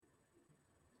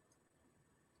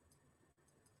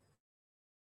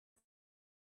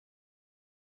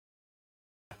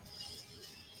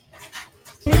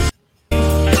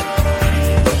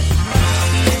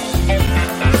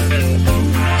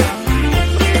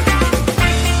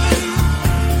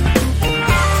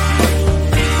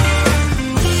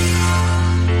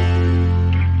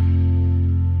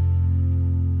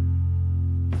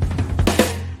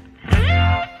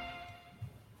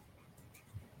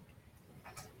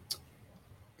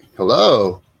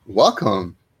Hello,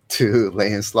 welcome to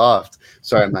Layton's Loft.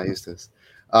 Sorry, I'm not used to this.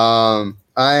 I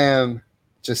am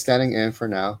just standing in for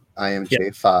now. I am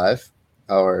Yep. J5,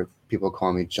 or people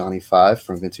call me Johnny 5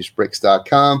 from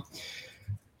VintageBricks.com.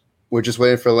 We're just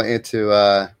waiting for Layton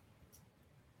to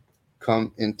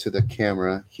come into the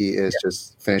camera. He is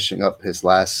just finishing up his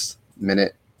last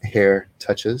minute hair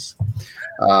touches.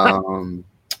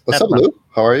 What's up, Lou?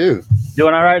 How are you?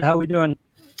 Doing all right. How we doing?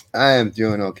 I am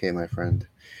doing okay, my friend.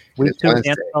 Week It's 2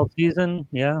 Wednesday. NFL season.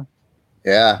 Yeah.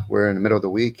 Yeah, we're in the middle of the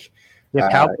week. The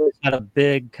Cowboys had a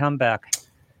big comeback.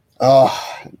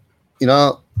 Oh,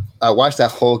 I watched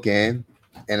that whole game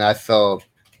and I felt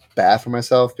bad for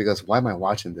myself because why am I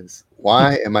watching this?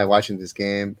 Why am I watching this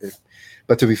game?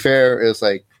 But to be fair, it was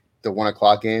like the 1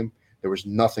 o'clock game. There was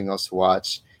nothing else to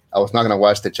watch. I was not going to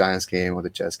watch the Giants game or the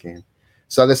Jets game.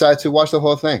 So I decided to watch the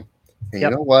whole thing. And you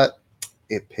know what?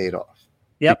 It paid off.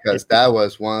 Because that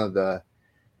was one of the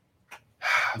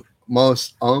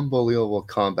most unbelievable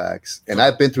comebacks. And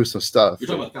I've been through some stuff. You're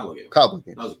talking about the Cowboy game. Cowboy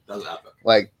game. That was epic.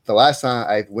 Like the last time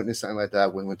I witnessed something like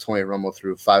that when Tony Romo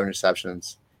threw 5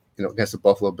 interceptions, against the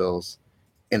Buffalo Bills,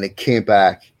 and they came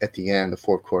back at the end, the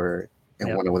fourth quarter,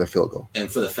 and won it with a field goal.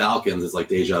 And for the Falcons, it's like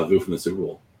deja vu from the Super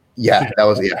Bowl. Yeah, that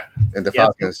was And the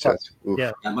Falcons just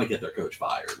that might get their coach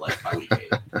fired like by week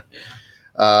 8.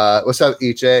 What's up,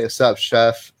 EJ? What's up,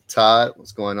 Chef Todd?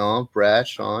 What's going on? Brad,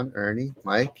 Sean, Ernie,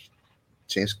 Mike,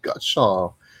 James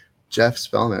Gutshaw, Jeff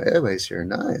Spellman. Everybody's here.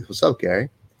 Nice. What's up, Gary?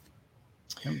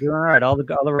 I'm doing all right. All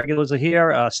the regulars are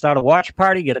here. Start a watch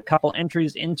party. Get a couple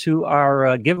entries into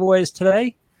our giveaways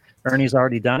today. Ernie's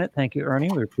already done it. Thank you, Ernie.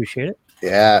 We appreciate it.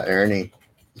 Yeah, Ernie.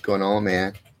 What's going on,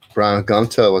 man? Brian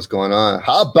Gumto, what's going on?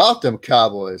 How about them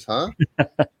Cowboys, huh?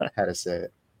 Had to say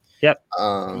it. Yep.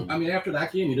 I mean, after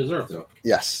that game, you deserve to.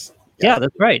 Yes. Yeah,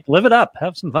 that's right. Live it up.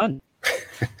 Have some fun.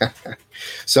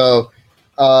 So,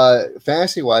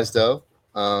 fantasy-wise, though,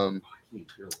 I'm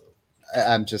 0-2.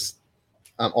 I'm just,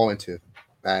 Are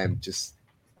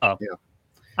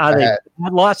they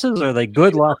bad losses or are they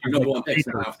good losses? Your number one picks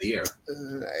in half the year.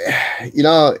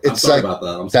 It's like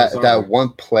that one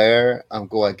player I'm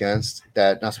going against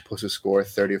that not supposed to score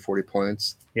 30 or 40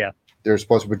 points. Yeah. They're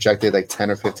supposed to project it like 10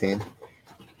 or 15.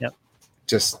 Yep.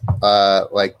 Just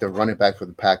like the running back for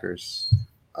the Packers.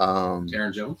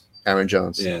 Aaron Jones? Aaron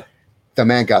Jones. Yeah. The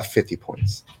man got 50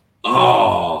 points.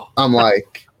 Oh. I'm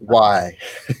like, why?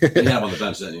 You had him on the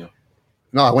bench, didn't you?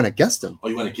 No, I went against him. Oh,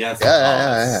 you went against him?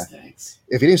 Yeah.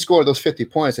 If he didn't score those 50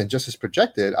 points and just as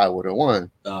projected, I would have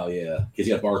won. Oh, yeah. Because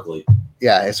you got Barkley.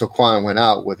 Yeah, and so Quan went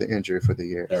out with an injury for the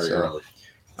year. Very early.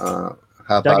 How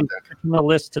about Dougie's that? on the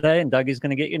list today, and Dougie's going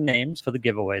to get your names for the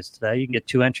giveaways today. You can get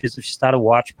 2 entries if you start a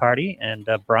watch party, and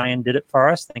Brian did it for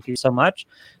us. Thank you so much.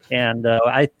 And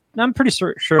I'm pretty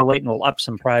sure Layton will up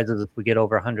some prizes if we get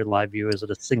over 100 live viewers at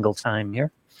a single time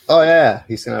here. Oh, yeah.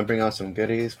 He's going to bring out some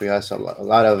goodies. We have a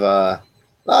lot of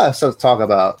stuff to talk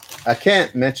about. I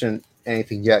can't mention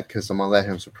anything yet because I'm going to let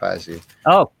him surprise you.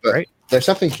 Oh, but great. There's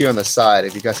something here on the side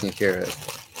if you guys can hear it.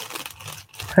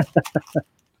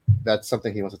 That's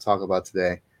something he wants to talk about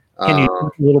today. Can you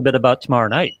talk a little bit about tomorrow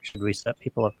night? Should we set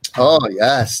people up? Oh,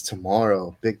 yes.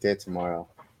 Tomorrow. Big day tomorrow.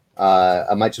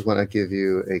 I might just want to give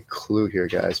you a clue here,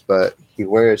 guys, but he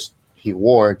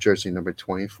wore jersey number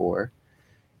 24.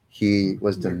 He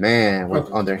was the man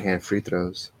with underhand free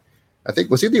throws. I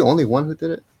think, was he the only one who did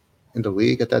it in the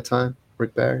league at that time,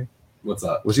 Rick Barry? What's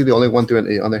up? Was he the only one doing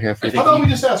the underhand free throws? I thought we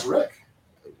just asked Rick.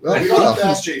 We don't have to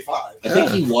ask J5. I think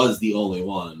he was the only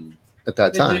one. At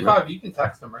that time. J5, right? you can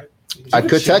text him, right? I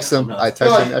could text him. I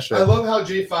texted him I yesterday. love how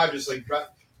J5 just like, I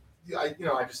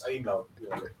emailed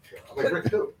Rick. I'm like, Rick,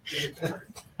 too.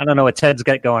 I don't know what Ted's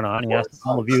got going on. Yes,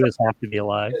 all the viewers have to be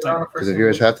alive. Because the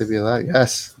viewers have to be alive.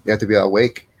 Yes. You have to be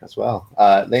awake as well.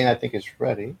 Lane, I think, is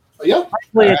ready. Yeah.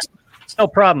 Actually, it's no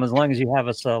problem as long as you have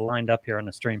us lined up here on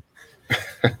the stream.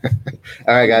 All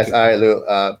right, guys. All right, Lou.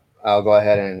 I'll go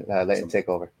ahead and let him take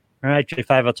over. All right,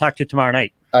 J5. I'll talk to you tomorrow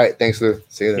night. All right. Thanks, Lou.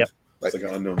 See you then. Yep. It's like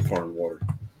an unknown foreign water.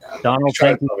 Donald,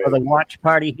 thank you for the watch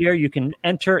party here. You can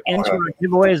enter into our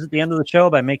giveaways at the end of the show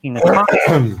by making a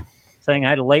comment, saying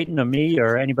hi to Layton or me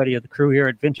or anybody of the crew here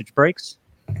at Vintage Breaks.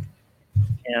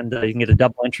 And you can get a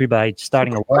double entry by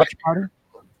starting a watch party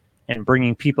and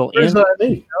bringing people in.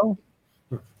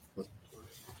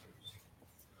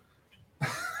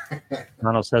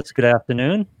 Donald says, good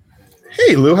afternoon.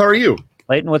 Hey, Lou, how are you?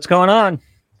 Layton, what's going on?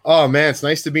 Oh, man, it's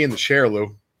nice to be in the chair,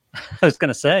 Lou. I was going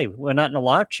to say, we're not in a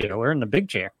lock chair. We're in the big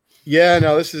chair. Yeah,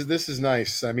 no, this is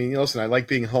nice. I mean, listen, I like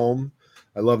being home.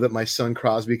 I love that my son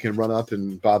Crosby can run up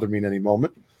and bother me at any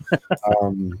moment,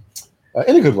 in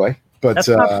a good way. But that's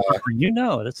not bothering you.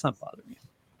 No, that's not bothering you.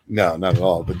 No, not at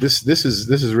all. But this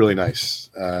is really nice.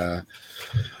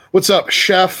 What's up,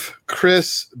 Chef,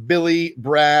 Chris, Billy,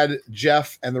 Brad,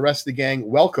 Jeff, and the rest of the gang?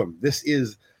 Welcome. This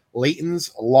is Layton's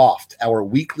Loft, our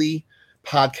weekly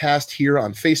podcast here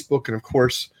on Facebook, and of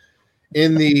course,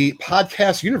 in the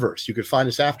podcast universe. You could find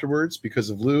us afterwards because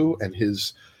of Lou and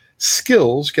his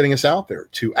skills getting us out there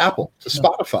to Apple, to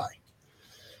Spotify.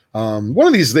 One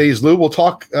of these days, Lou, we'll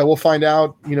talk. We'll find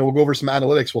out. We'll go over some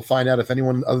analytics. We'll find out if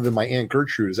anyone other than my Aunt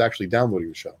Gertrude is actually downloading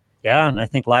the show. Yeah, and I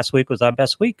think last week was our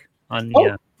best week on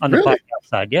the really? podcast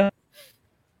side. Yeah.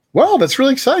 Wow, that's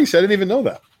really exciting. So I didn't even know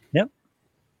that. Yep.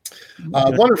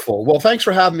 Wonderful. Well, thanks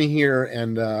for having me here.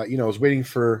 And I was waiting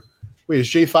for. Wait, is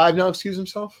J5 now excuse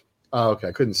himself? Oh, okay.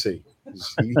 I couldn't see.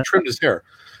 He trimmed his hair.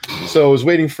 So I was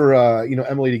waiting for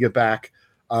Emily to get back.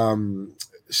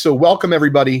 So welcome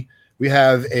everybody. We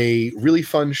have a really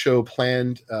fun show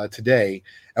planned today,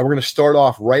 and we're going to start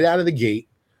off right out of the gate.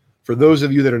 For those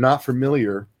of you that are not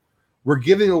familiar, we're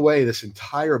giving away this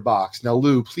entire box. Now,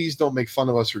 Lou, please don't make fun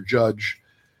of us or judge.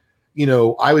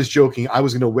 I was joking. I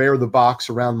was going to wear the box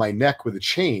around my neck with a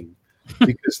chain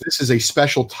because this is a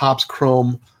special Topps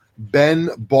Chrome Ben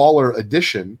Baller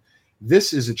edition.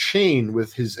 This is a chain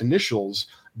with his initials.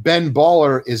 Ben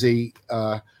Baller is a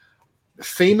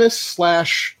famous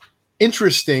 /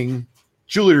 interesting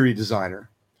jewelry designer.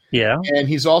 Yeah. And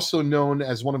he's also known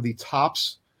as one of the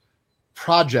Topps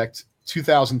Project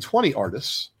 2020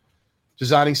 artists,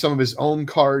 designing some of his own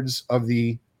cards of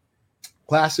the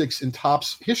classics in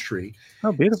Topps history.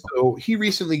 Oh, beautiful. So he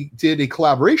recently did a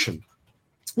collaboration.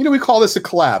 We call this a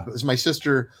collab. As my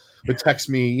sister would text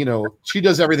me, she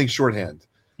does everything shorthand.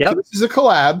 Yep. So this is a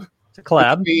collab. It's a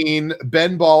collab between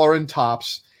Ben Baller and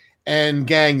Topps. And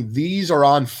gang, these are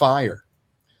on fire.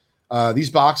 These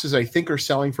boxes, I think, are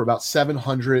selling for about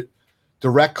 $700.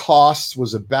 Direct costs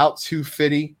was about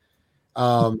 $250.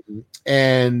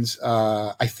 And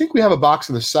I think we have a box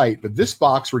on the site, but this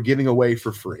box we're giving away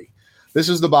for free. This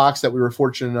is the box that we were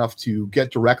fortunate enough to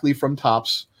get directly from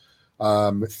Topps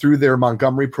through their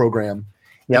Montgomery program.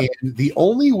 Yep. And the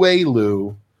only way,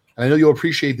 Lou, and I know you'll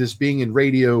appreciate this being in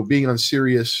radio, being on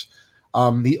Sirius,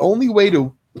 the only way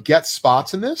to get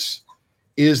spots in this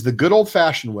is the good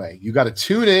old-fashioned way. You got to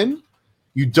tune in.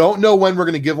 You don't know when we're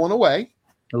going to give one away.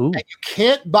 Ooh. And you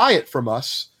can't buy it from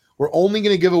us. We're only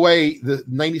going to give away the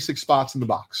 96 spots in the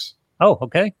box. Oh,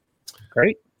 okay.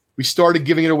 Great. We started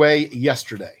giving it away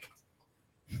yesterday.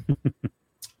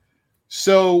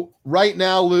 So right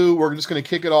now, Lou, we're just going to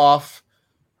kick it off.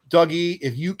 Dougie,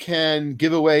 if you can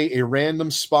give away a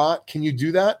random spot, can you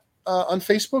do that on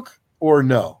Facebook or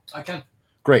no? I can.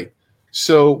 Great.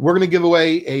 So we're going to give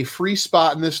away a free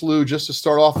spot in this, Lou, just to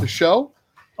start off the show.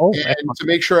 Oh, and to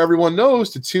make sure everyone knows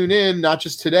to tune in, not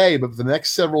just today, but for the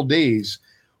next several days,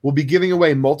 we'll be giving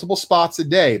away multiple spots a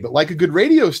day. But like a good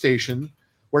radio station,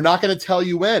 we're not going to tell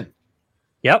you when.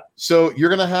 Yep. So you're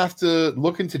going to have to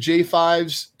look into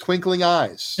J5's twinkling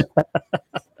eyes.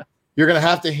 You're going to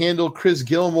have to handle Chris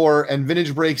Gilmore and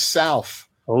Vintage Breaks South.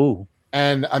 Oh.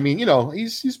 And I mean,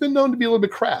 he's been known to be a little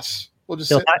bit crass. We'll just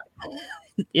say.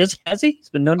 Has he? He's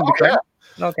been known to be crass.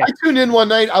 Yeah. Okay. I tuned in one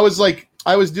night. I was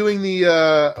doing the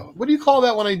what do you call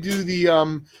that when I do the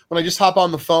when I just hop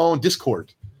on the phone,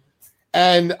 Discord.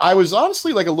 And I was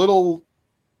honestly like a little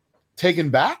taken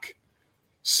back.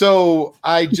 So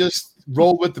I just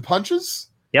rolled with the punches.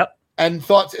 Yep. And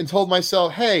told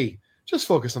myself, hey, just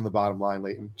focus on the bottom line,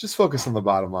 Layton. Just focus on the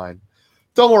bottom line.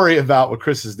 Don't worry about what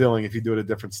Chris is doing if you do it a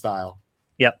different style.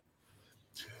 Yep.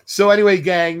 So anyway,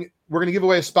 gang, we're going to give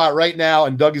away a spot right now,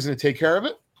 and Doug is going to take care of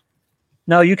it.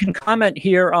 No, you can comment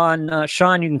here on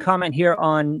Sean. You can comment here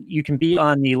on. You can be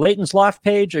on the Layton's Loft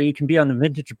page, or you can be on the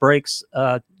Vintage Breaks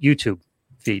YouTube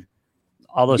feed.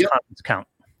 All those comments count.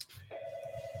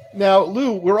 Now,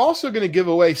 Lou, we're also going to give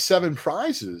away 7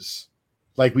 prizes,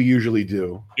 like we usually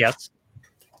do. Yes.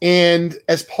 And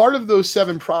as part of those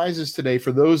 7 prizes today,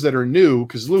 for those that are new,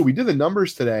 because Lou, we did the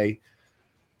numbers today.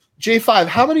 J5,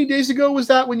 how many days ago was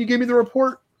that when you gave me the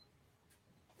report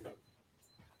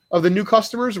of the new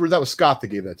customers, or that was Scott that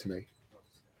gave that to me?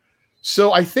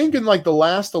 So I think in like the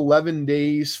last 11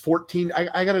 days, 14,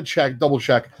 I got to double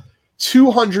check,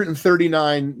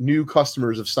 239 new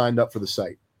customers have signed up for the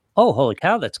site. Oh, holy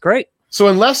cow, that's great. So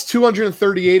unless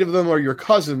 238 of them are your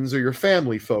cousins or your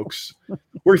family folks,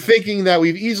 we're thinking that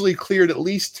we've easily cleared at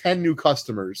least 10 new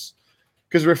customers,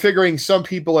 because we're figuring some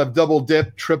people have double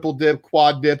dipped, triple dipped,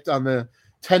 quad dipped on the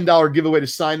 $10 giveaway to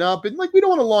sign up. And like, we don't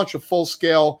want to launch a full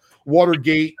scale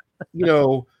Watergate,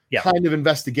 kind of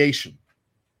investigation.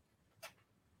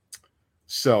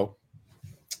 So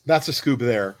that's a scoop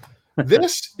there.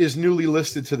 This is newly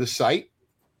listed to the site.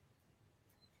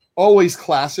 Always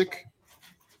classic.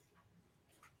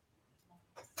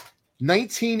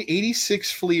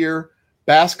 1986 Fleer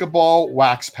basketball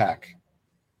wax pack.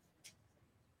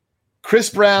 Chris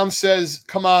Brown says,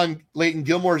 come on, Leighton,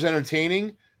 Gilmore's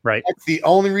entertaining. Right. That's the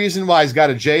only reason why he's got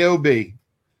a JOB.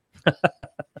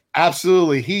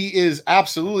 Absolutely. He is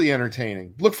absolutely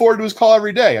entertaining. Look forward to his call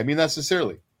every day. I mean that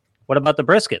sincerely. What about the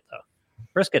brisket, though?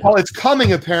 Brisket. Well, it's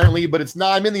coming apparently, but it's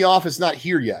not. I'm in the office, not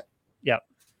here yet. Yep.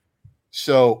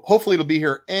 So hopefully it'll be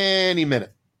here any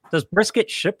minute. Does brisket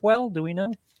ship well? Do we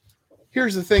know?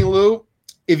 Here's the thing, Lou.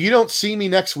 If you don't see me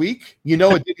next week, you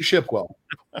know it didn't ship well.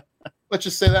 Let's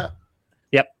just say that.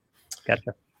 Yep.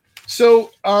 Gotcha.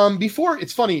 So before,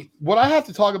 it's funny, what I have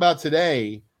to talk about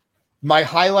today, my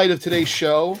highlight of today's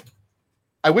show,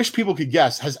 I wish people could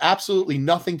guess, has absolutely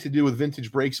nothing to do with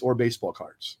vintage breaks or baseball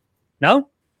cards. No?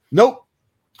 Nope.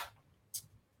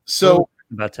 So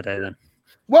about today then.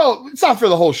 Well, it's not for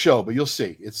the whole show, but you'll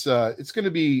see. It's going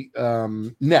to be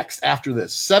next after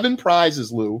this. 7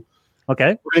 prizes, Lou.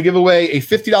 Okay. We're going to give away a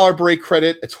 $50 break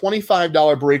credit, a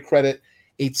 $25 break credit,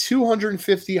 a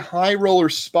 $250 high roller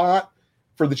spot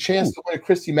for the chance to win a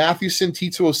Christy Mathewson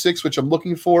T206, which I'm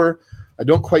looking for. I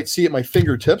don't quite see it at my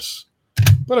fingertips,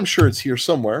 but I'm sure it's here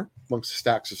somewhere amongst the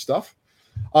stacks of stuff.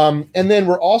 And then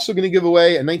we're also going to give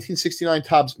away a 1969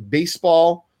 Topps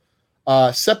baseball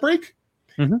set break.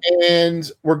 Mm-hmm.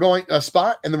 And we're going a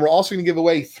spot, and then we're also going to give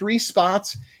away 3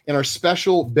 spots in our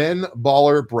special Ben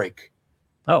Baller break.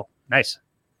 Oh, nice.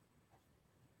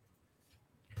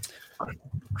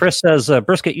 Chris says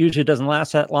brisket usually doesn't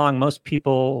last that long. Most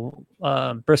people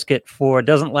brisket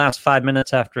doesn't last 5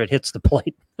 minutes after it hits the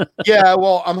plate. Yeah,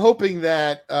 well, I'm hoping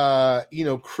that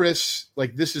Chris,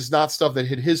 like, this is not stuff that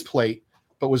hit his plate,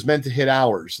 but was meant to hit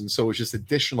ours, and so it's just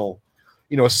additional,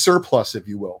 a surplus, if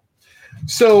you will.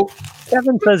 So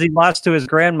Kevin says he lost to his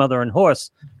grandmother and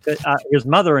horse, his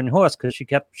mother and horse, because she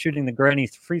kept shooting the granny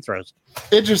free throws.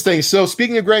 Interesting. So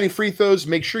speaking of granny free throws,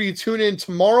 make sure you tune in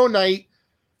tomorrow night.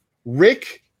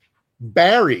 Rick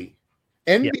Barry,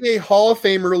 NBA Hall of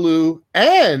Famer, Lou,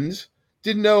 and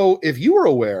didn't know if you were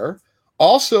aware,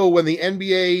 also when the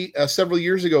NBA several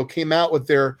years ago came out with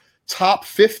their top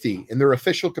 50 in their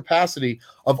official capacity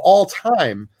of all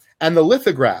time, and the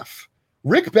lithograph,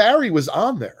 Rick Barry was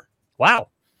on there. Wow.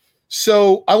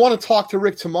 So I want to talk to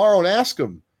Rick tomorrow and ask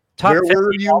him, where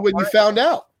were you when you found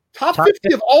out? Top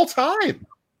 50 of all time.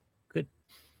 Good.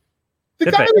 The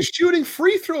Good guy bet. was shooting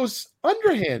free throws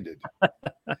underhanded.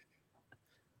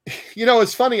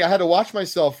 It's funny. I had to watch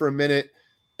myself for a minute,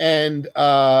 and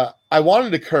I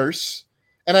wanted to curse,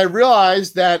 and I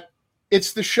realized that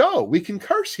it's the show. We can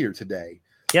curse here today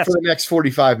Yes. for the next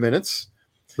 45 minutes.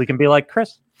 We can be like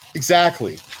Chris.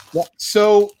 Exactly.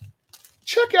 So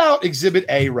check out Exhibit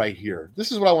A right here.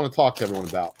 This is what I want to talk to everyone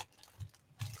about.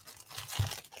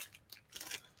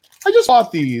 I just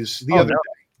bought these the other day.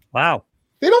 Wow.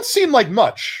 They don't seem like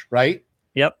much, right?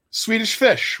 Yep. Swedish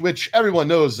fish, which everyone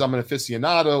knows I'm an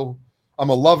aficionado. I'm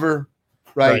a lover,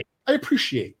 right? I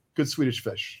appreciate good Swedish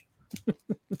fish.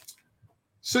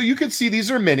 So you can see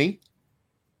these are mini.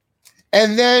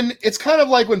 And then it's kind of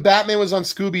like when Batman was on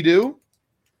Scooby-Doo.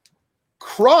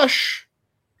 Crush,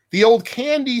 the old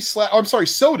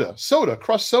soda,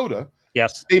 Crush soda.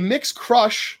 Yes. They mix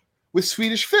Crush with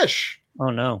Swedish fish. Oh,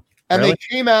 no. And Really?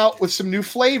 they came out with some new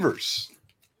flavors.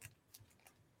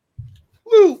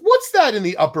 Lou, what's that in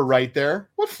the upper right there?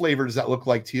 What flavor does that look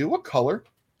like to you? What color?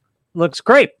 Looks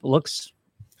great. Looks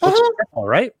all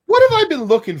right. What have I been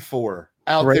looking for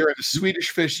out Grape. there in the Swedish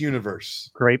fish universe?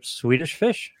 Grape Swedish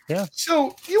fish. Yeah.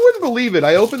 So you wouldn't believe it.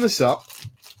 I opened this up.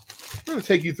 I'm going to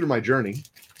take you through my journey.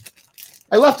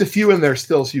 I left a few in there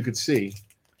still so you could see.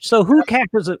 So who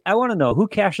cashes it? I want to know who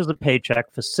cashes a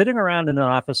paycheck for sitting around in an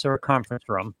office or a conference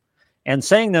room and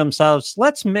saying to themselves,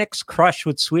 let's mix Crush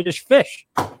with Swedish fish.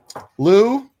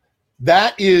 Lou,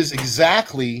 that is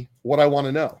exactly what I want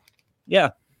to know. Yeah.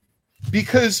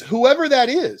 Because whoever that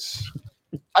is,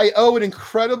 I owe an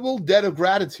incredible debt of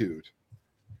gratitude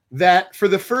that for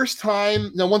the first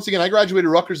time, now once again, I graduated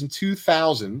Rutgers in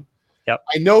 2000. Yep.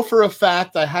 I know for a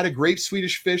fact I had a great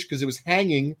Swedish fish because it was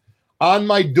hanging on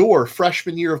my door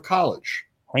freshman year of college.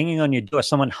 Hanging on your door.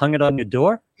 Someone hung it on your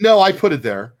door? No, I put it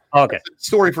there. Okay.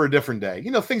 Story for a different day.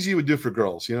 Things you would do for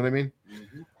girls. You know what I mean?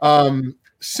 Mm-hmm.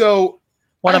 So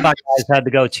one of our guys had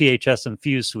to go THS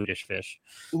infused Swedish fish.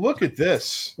 Look at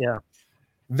this. Yeah.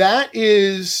 That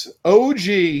is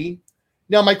OG.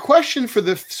 Now, my question for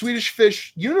the Swedish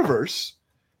fish universe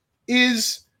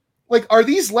is, are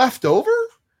these left over?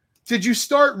 Did you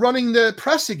start running the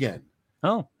press again?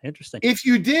 Oh, interesting. If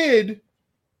you did,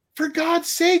 for God's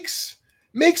sakes,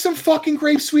 make some fucking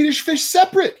grape Swedish fish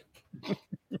separate.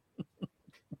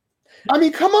 I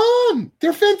mean, come on.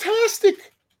 They're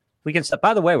fantastic. We can.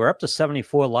 By the way, we're up to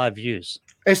 74 live views.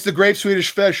 It's the great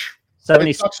Swedish fish.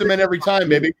 70. It sucks them in every time,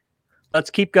 baby. Let's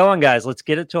keep going, guys. Let's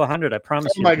get it to 100. I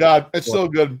promise you. Oh my God, it's so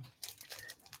good.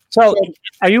 So,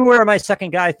 are you aware of my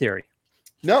second guy theory?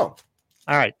 No.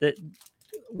 All right.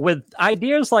 With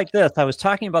ideas like this, I was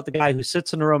talking about the guy who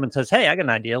sits in the room and says, "Hey, I got an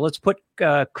idea. Let's put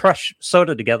crushed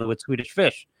soda together with Swedish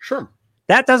fish." Sure.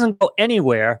 That doesn't go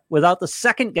anywhere without the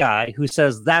second guy who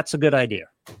says that's a good idea.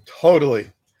 Totally.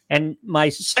 And my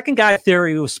second guy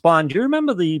theory was spawned. Do you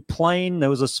remember the plane? There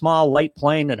was a small light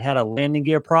plane that had a landing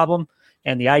gear problem.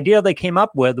 And the idea they came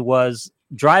up with was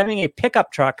driving a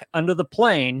pickup truck under the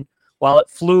plane while it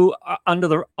flew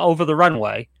over the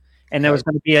runway. And there was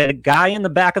going to be a guy in the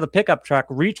back of the pickup truck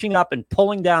reaching up and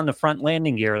pulling down the front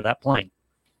landing gear of that plane.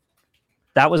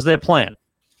 That was their plan.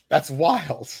 That's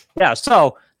wild. Yeah,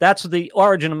 so that's the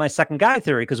origin of my second guy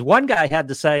theory, because one guy had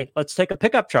to say, let's take a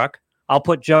pickup truck. I'll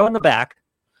put Joe in the back,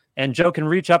 and Joe can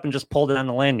reach up and just pull down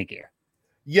the landing gear.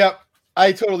 Yep.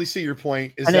 I totally see your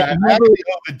point. Is And that it I never- actually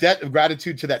owe a debt of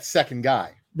gratitude to that second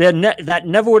guy. That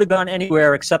never would have gone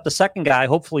anywhere except the second guy,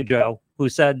 hopefully Joe, who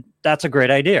said, that's a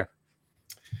great idea.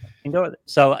 And go with it.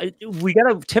 So we got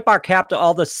to tip our cap to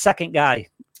all the second guys.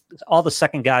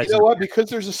 You know what? Because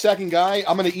there's a second guy,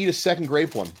 I'm going to eat a second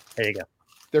grape one. There you go.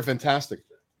 They're fantastic.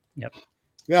 Yep.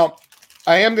 Now,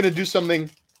 I am going to do something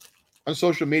on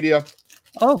social media.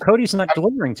 Oh, Cody's not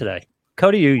delivering today.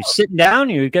 Cody, you sitting down?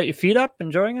 You got your feet up,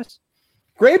 enjoying us?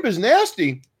 Grape is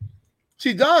nasty.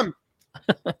 See, Don,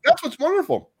 that's what's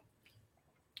wonderful.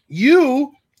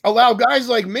 You allow guys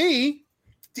like me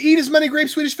to eat as many grape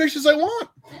Swedish fish as I want.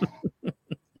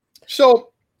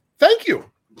 So, thank you.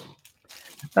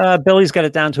 Billy's got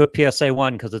it down to a PSA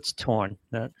 1 because it's torn.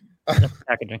 That's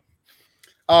packaging.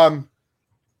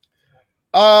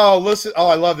 Oh, listen. Oh,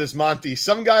 I love this, Monty.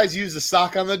 Some guys use the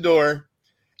sock on the door.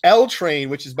 L Train,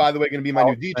 which is, by the way, going to be my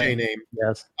new DJ name,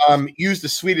 Yes. used the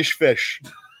Swedish fish.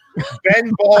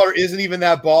 Ben Baller isn't even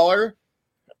that baller.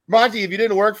 Monty, if you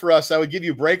didn't work for us, I would give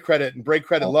you break credit and break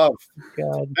credit love.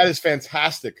 God. That is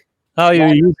fantastic. Oh, you're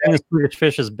using the Swedish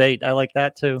fish as bait. I like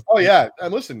that too. Oh, yeah.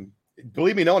 And listen,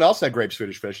 believe me, no one else had grape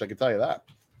Swedish fish. I can tell you that.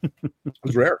 It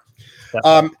was rare.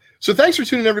 Yeah. So thanks for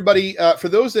tuning in, everybody. For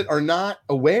those that are not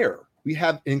aware, we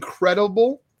have an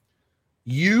incredible,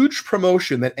 huge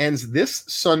promotion that ends this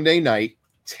Sunday night,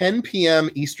 10 p.m.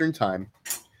 Eastern Time.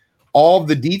 All of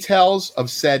the details of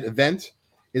said event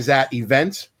is at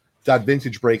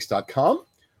event.vintagebreaks.com,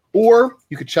 or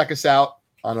you could check us out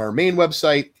on our main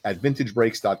website at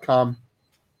vintagebreaks.com.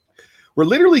 We're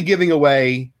literally giving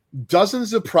away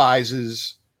dozens of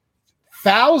prizes,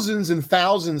 thousands and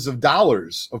thousands of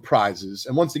dollars of prizes.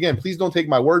 And once again, please don't take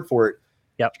my word for it.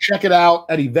 Yep. Check it out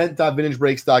at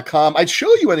event.vintagebreaks.com. I'd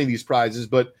show you any of these prizes,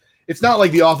 but it's not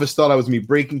like the office thought I was going to be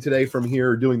breaking today from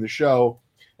here or doing the show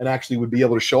and actually would be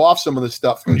able to show off some of the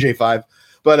stuff from J5.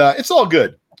 But it's all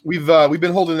good. We've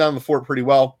been holding down the fort pretty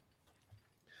well.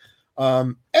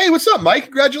 Hey, what's up, Mike?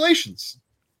 Congratulations.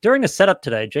 During the setup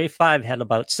today, J5 had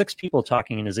about 6 people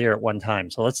talking in his ear at one time.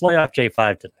 So let's lay off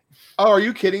J5 today. Oh, are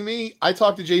you kidding me? I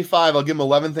talked to J5. I'll give him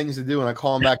 11 things to do, and I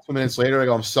call him back 2 minutes later. I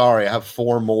go, I'm sorry, I have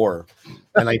 4 more,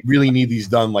 and I really need these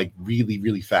done like really,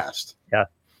 really fast. Yeah.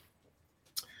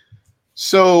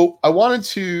 So I wanted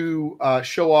to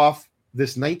show off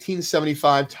this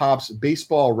 1975 Topps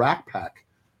baseball rack pack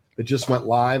that just went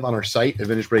live on our site at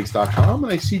vintagebreaks.com,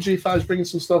 and I see J5 is bringing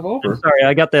some stuff over. I'm sorry,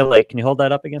 I got there late. Can you hold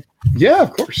that up again? Yeah,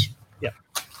 of course. Yeah.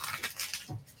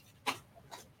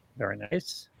 Very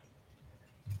nice.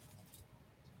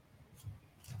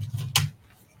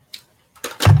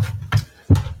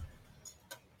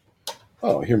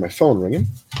 Oh, I hear my phone ringing.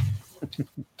 I think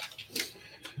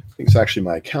it's actually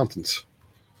my accountants.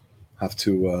 Have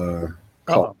to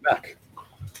call it back.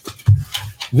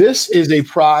 This is a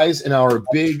prize in our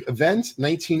big event,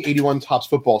 1981 Topps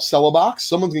Football Cello Box.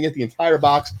 Someone's going to get the entire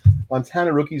box.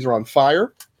 Montana rookies are on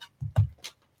fire.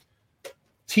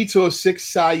 Tito 6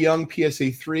 Cy Young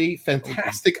PSA 3.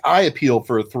 Fantastic eye appeal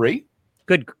for a 3.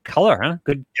 Good color, huh?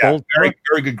 Good gold. Very,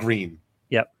 very good green.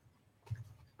 Yep.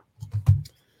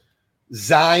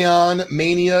 Zion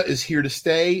Mania is here to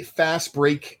stay. Fast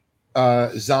break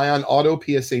Zion Auto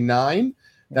PSA 9.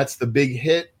 That's the big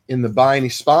hit in the Buy Any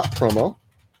Spot promo.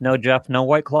 No, Jeff, no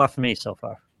White Claw for me so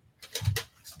far.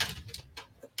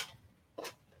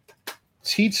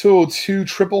 T202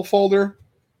 triple folder.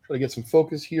 Try to get some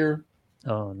focus here.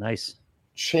 Oh, nice.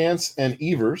 Chance and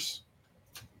Evers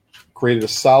created a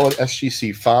solid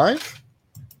SGC 5.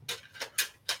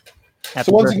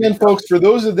 So once again, folks, for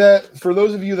those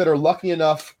of you that are lucky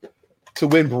enough to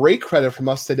win break credit from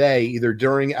us today, either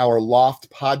during our Loft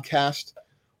podcast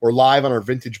or live on our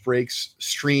Vintage Breaks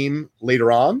stream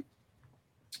later on,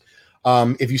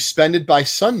 If you spend it by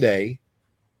Sunday,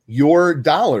 your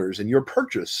dollars and your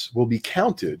purchase will be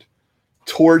counted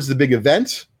towards the big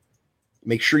event.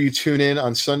 Make sure you tune in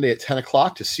on Sunday at 10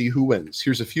 o'clock to see who wins.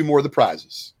 Here's a few more of the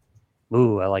prizes.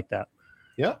 Ooh, I like that.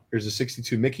 Yeah, here's a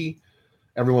 62 Mickey.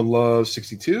 Everyone loves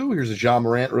 62. Here's a John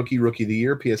Morant Rookie of the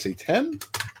Year, PSA 10.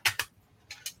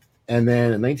 And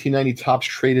then a 1990 Topps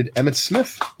traded Emmitt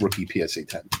Smith Rookie PSA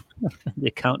 10. The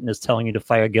accountant is telling you to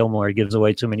fire Gilmore. He gives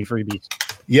away too many freebies.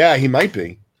 Yeah, he might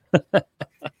be.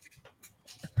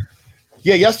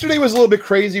 Yeah, yesterday was a little bit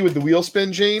crazy with the wheel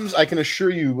spin, James. I can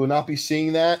assure you we'll not be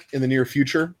seeing that in the near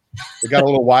future. It got a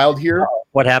little wild here.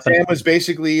 What happened? Sam was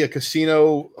basically a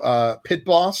casino pit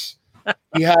boss.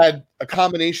 He had a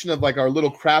combination of like our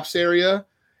little craps area,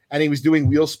 and he was doing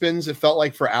wheel spins, it felt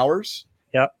like, for hours.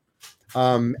 Yep.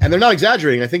 And they're not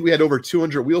exaggerating. I think we had over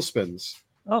 200 wheel spins.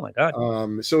 Oh, my God.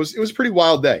 So it was a pretty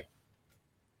wild day.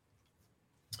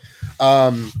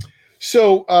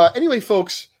 Anyway,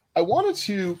 folks, I wanted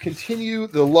to continue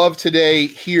the love today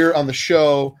here on the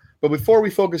show, but before we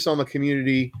focus on the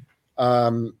community, I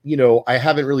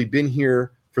haven't really been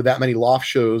here for that many loft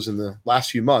shows in the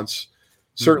last few months,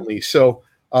 certainly. So,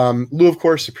 Lou, of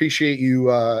course, appreciate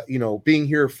you, being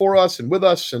here for us and with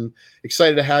us, and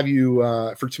excited to have you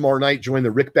for tomorrow night join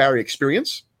the Rick Barry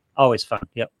Experience. Always fun.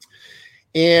 Yep.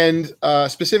 And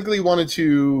specifically wanted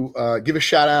to give a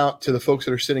shout out to the folks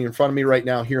that are sitting in front of me right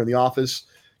now here in the office,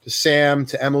 to Sam,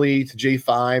 to Emily, to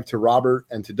J5, to Robert,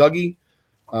 and to Dougie.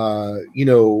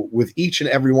 With each and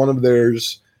every one of their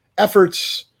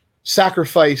efforts,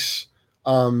 sacrifice,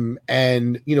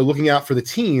 and looking out for the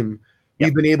team,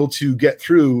 we've been able to get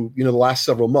through the last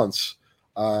several months.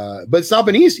 But it's not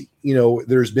been easy.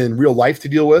 There's been real life to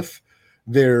deal with.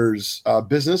 There's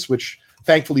business, which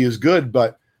thankfully is good,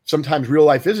 but sometimes real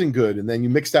life isn't good, and then you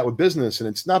mix that with business, and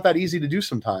it's not that easy to do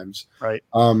sometimes. Right.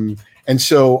 And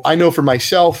so I know for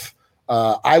myself,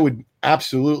 I would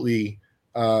absolutely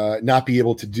not be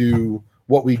able to do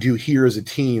what we do here as a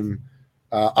team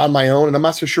on my own, and I'm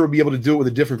not so sure we'll be able to do it with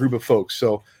a different group of folks.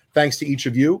 So thanks to each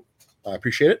of you. I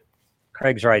appreciate it.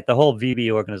 Craig's right. The whole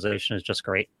VB organization is just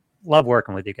great. Love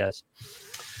working with you guys.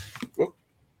 Well,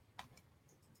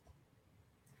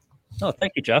 Oh,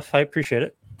 thank you, Jeff. I appreciate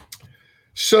it.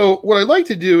 So what I'd like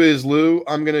to do is, Lou,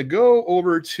 I'm going to go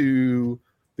over to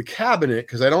the cabinet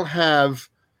because I don't have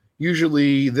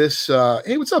usually this.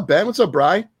 Hey, what's up, Ben? What's up,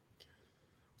 Bri?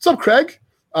 What's up, Craig?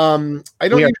 I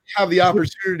don't usually have the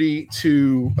opportunity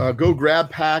to go grab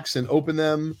packs and open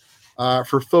them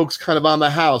for folks kind of on the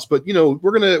house, but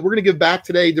we're gonna give back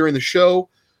today during the show.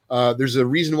 There's a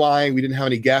reason why we didn't have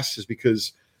any guests, is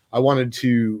because I wanted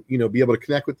to be able to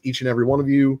connect with each and every one of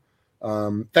you.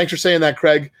 Thanks for saying that,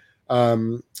 Craig.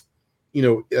 In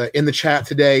the chat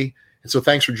today. And so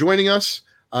thanks for joining us.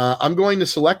 I'm going to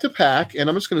select a pack, and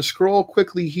I'm just going to scroll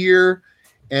quickly here,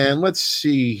 and let's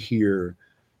see here.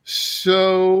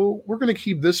 So we're going to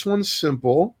keep this one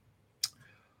simple.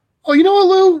 Oh, you know what,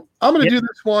 Lou? I'm going to do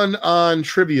this one on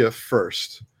trivia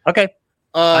first. Okay.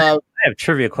 I have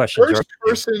trivia questions. First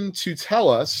person to tell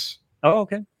us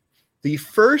okay. the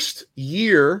first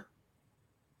year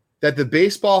that the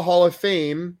Baseball Hall of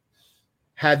Fame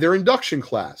had their induction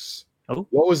class. Oh.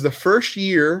 What was the first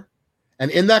year?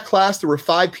 And in that class, there were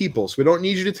 5 people. So we don't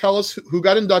need you to tell us who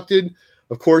got inducted.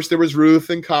 Of course, there was Ruth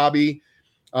and Cobby,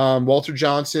 Walter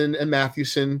Johnson and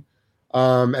Mathewson,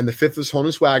 and the 5th was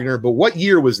Honus Wagner. But what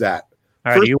year was that?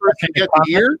 All right, first person to get the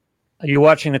year? Are you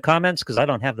watching the comments? Because I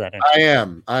don't have that. I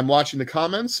am. I'm watching the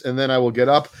comments, and then I will get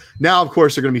up. Now, of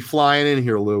course, they're going to be flying in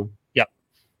here, Lou. Yep.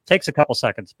 Takes a couple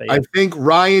seconds. But I think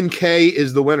Ryan K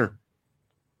is the winner.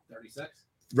 36.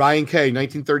 Ryan K,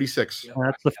 1936. Yep.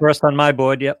 That's the first on my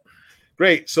board. Yep.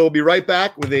 Great. So we'll be right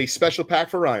back with a special pack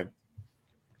for Ryan.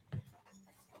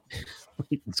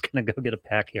 It's going to go get a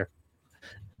pack here.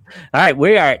 All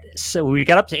right. So we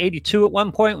got up to 82 at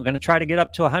one point. We're going to try to get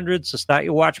up to 100. So start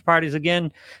your watch parties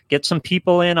again. Get some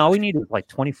people in. All we need is like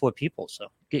 24 people. So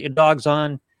get your dogs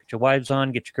on, get your wives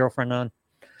on, get your girlfriend on.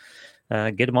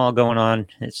 Get them all going on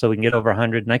so we can get over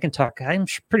 100. And I can talk. I'm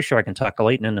pretty sure I can talk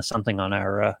Leighton into something on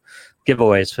our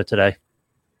giveaways for today.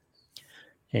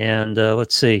 And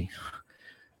let's see.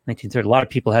 1930. A lot of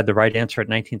people had the right answer at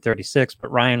 1936,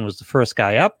 but Ryan was the first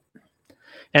guy up.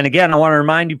 And again, I want to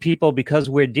remind you people, because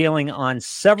we're dealing on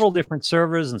several different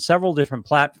servers and several different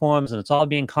platforms, and it's all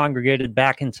being congregated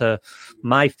back into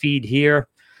my feed here.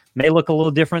 May look a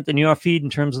little different than your feed in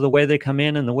terms of the way they come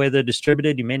in and the way they're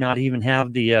distributed. You may not even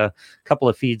have the couple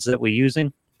of feeds that we're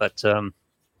using, but it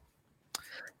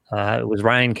was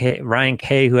Ryan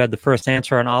K who had the first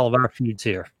answer on all of our feeds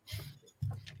here.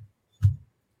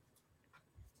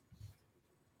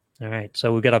 All right,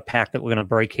 so we got a pack that we're going to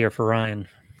break here for Ryan.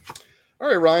 All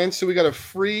right, Ryan. So we got a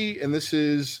free, and this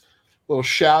is a little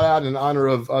shout out in honor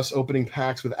of us opening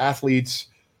packs with athletes.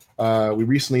 We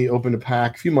recently opened a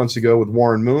pack a few months ago with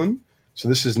Warren Moon. So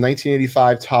this is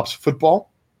 1985 Topps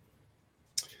Football.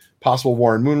 Possible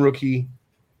Warren Moon rookie.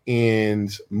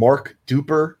 And Mark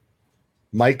Duper,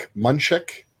 Mike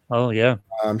Munchak. Oh, yeah.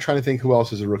 I'm trying to think who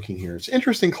else is a rookie here. It's an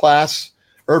interesting class.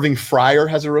 Irving Fryer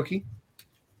has a rookie.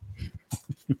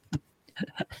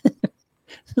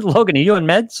 Logan, are you in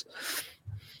meds?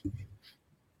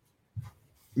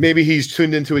 Maybe he's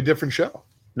tuned into a different show.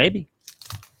 Maybe.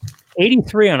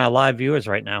 83 on our live viewers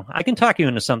right now. I can talk you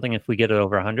into something if we get it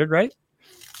over 100, right?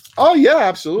 Oh, yeah,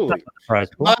 absolutely. Prize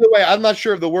pool. By the way, I'm not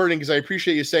sure of the wording because I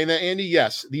appreciate you saying that, Andy.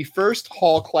 Yes, the first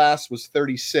hall class was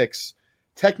 36.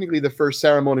 Technically, the first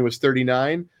ceremony was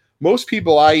 39. Most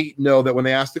people I know that when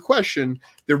they ask the question,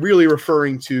 they're really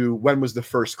referring to when was the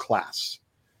first class.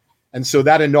 And so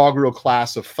that inaugural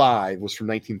class of 5 was from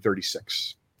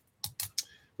 1936,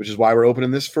 which is why we're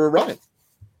opening this for Ryan.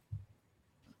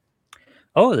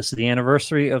 Oh, this is the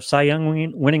anniversary of Cy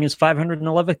Young winning his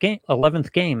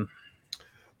 511th game.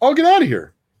 Oh, get out of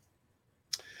here.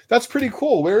 That's pretty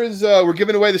cool. Where is we're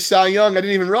giving away the Cy Young? I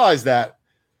didn't even realize that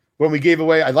when we gave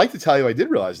away. I'd like to tell you I did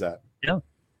realize that. Yeah.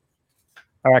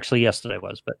 Or actually yesterday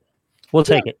was, but we'll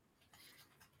take it.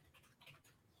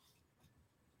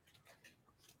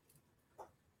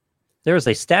 There is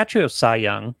a statue of Cy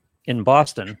Young in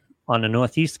Boston on the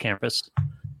Northeast campus,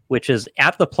 which is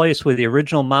at the place where the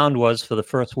original mound was for the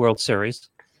first World Series.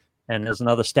 And there's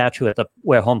another statue at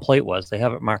where home plate was. They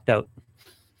have it marked out.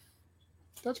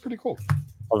 That's pretty cool.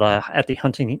 At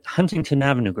the Huntington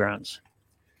Avenue grounds.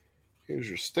 Here's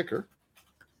your sticker.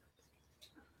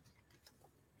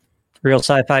 Real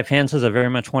Sci-Fi fans says I very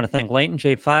much want to thank Leighton,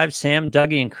 J5, Sam,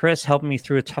 Dougie, and Chris helping me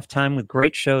through a tough time with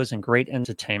great shows and great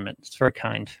entertainment. It's very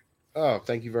kind. Oh,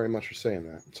 thank you very much for saying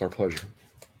that. It's our pleasure.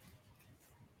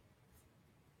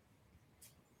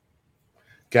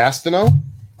 Gastineau?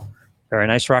 Very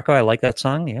nice, Rocco. I like that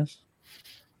song, yes.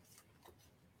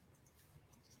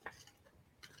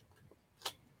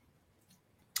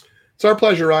 It's our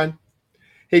pleasure, Ryan.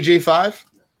 Hey, J5,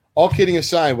 all kidding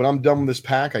aside, when I'm done with this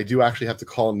pack, I do actually have to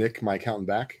call Nick, my accountant,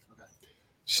 back.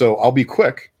 So I'll be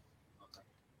quick.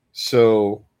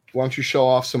 So why don't you show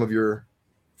off some of your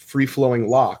free-flowing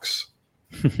locks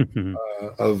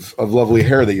of lovely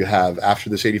hair that you have after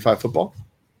this 85 football?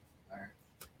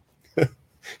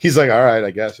 He's like, all right,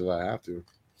 I guess if I have to.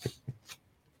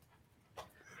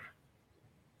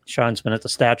 Sean's been at the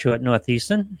statue at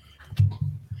Northeastern.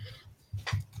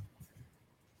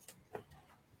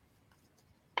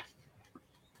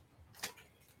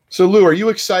 So, Lou, are you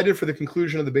excited for the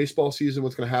conclusion of the baseball season?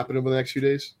 What's going to happen over the next few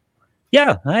days?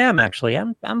 Yeah, I am actually.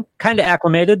 I'm kind of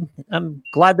acclimated. I'm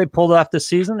glad they pulled off this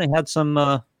season. They had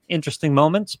some interesting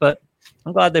moments, but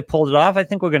I'm glad they pulled it off. I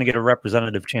think we're going to get a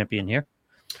representative champion here.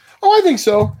 Oh, I think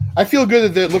so. I feel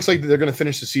good that it looks like they're going to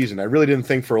finish the season. I really didn't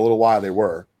think for a little while they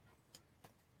were.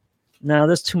 No,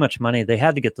 there's too much money. They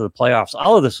had to get to the playoffs.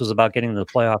 All of this was about getting to the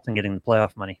playoffs and getting the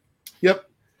playoff money. Yep.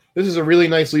 This is a really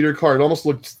nice leader card. It almost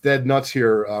looks dead nuts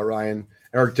here, Ryan.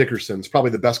 Eric Dickerson. It's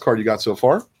probably the best card you got so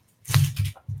far.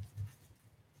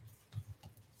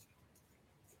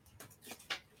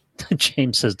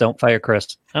 James says, don't fire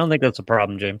Chris. I don't think that's a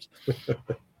problem, James.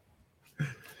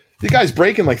 You guys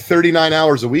breaking like 39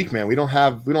 hours a week, man. We don't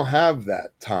have that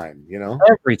time, you know?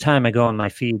 Every time I go on my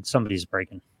feed, somebody's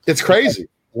breaking. It's crazy.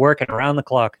 Working around the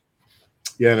clock.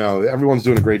 Yeah, no, everyone's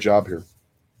doing a great job here.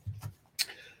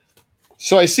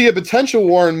 So I see a potential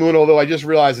Warren Moon, although I just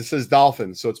realized it says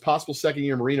Dolphins, so it's possible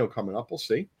second-year Marino coming up. We'll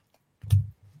see.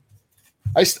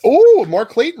 Mark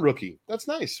Clayton rookie. That's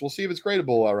nice. We'll see if it's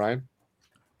gradable, Ryan.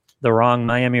 The wrong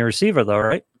Miami receiver, though,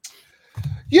 right?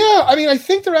 Yeah, I mean, I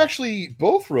think they're actually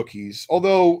both rookies,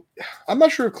 although I'm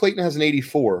not sure if Clayton has an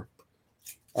 84.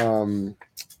 I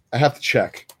have to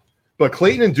check. But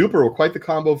Clayton and Duper were quite the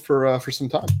combo for some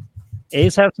time.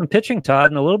 A's have some pitching,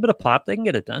 Todd, and a little bit of pop. They can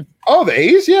get it done. Oh, the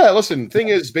A's? Yeah, listen, thing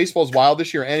is, baseball's wild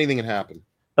this year. Anything can happen.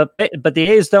 But the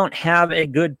A's don't have a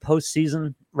good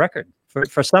postseason record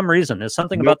for some reason. There's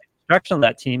something about the construction of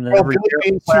that team. That Billy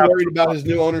Beane's too worried about his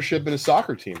new ownership in his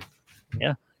soccer team.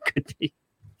 Yeah, could be.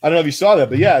 I don't know if you saw that,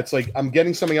 but yeah, it's like I'm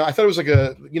getting something. I thought it was like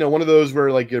one of those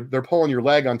where like they're pulling your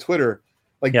leg on Twitter.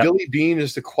 Like Billy Beane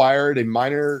just acquired a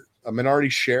minority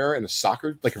share in a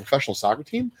professional soccer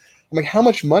team. I'm like, how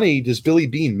much money does Billy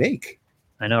Beane make?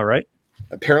 I know, right?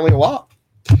 Apparently a lot.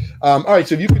 All right,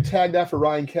 so if you could tag that for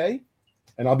Ryan K,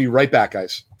 and I'll be right back,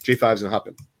 guys. J5's gonna hop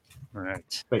in. All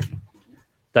right. Thank you.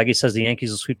 Dougie says the Yankees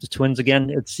will sweep the Twins again.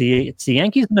 It's the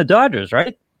Yankees and the Dodgers,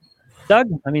 right? Doug?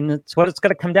 I mean, it's what it's going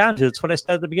to come down to. It's what I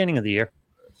said at the beginning of the year.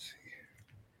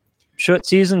 Short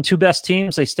season, 2 best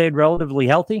teams. They stayed relatively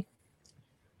healthy.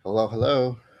 Hello,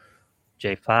 hello.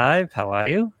 J5, how are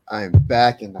you? I'm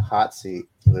back in the hot seat,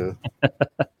 Lou. All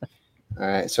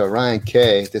right, so Ryan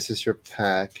K, this is your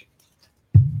pack.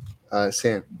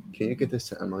 Sam, can you get this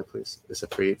to Emily, please? It's a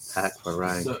free pack for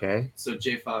Ryan K. So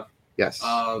J5. Yes.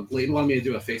 Leighton wanted me to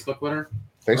do a Facebook winner.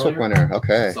 Facebook winner,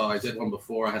 okay. So I did one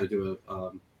before. I had to do a.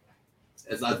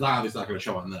 It's obviously not going to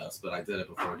show on this, but I did it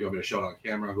before. Do you want me to show it on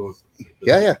camera?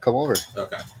 Yeah, come over.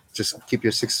 Okay. Just keep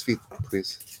your 6 feet,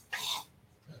 please.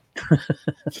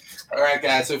 All right,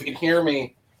 guys. So if you can hear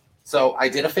me, so I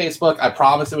did a Facebook. I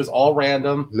promise it was all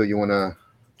random. Lou, you want to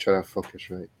try to focus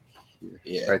right here?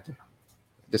 Yeah. Right there.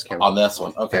 This camera. On this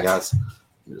one. Okay, guys.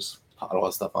 Just put all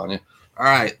that stuff on you. All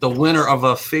right. The winner of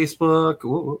a Facebook.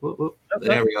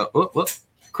 There we go.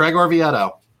 Craig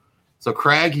Orvieto. So,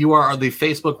 Craig, you are the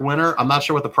Facebook winner. I'm not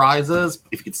sure what the prize is.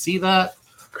 If you could see that.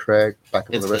 Craig, back up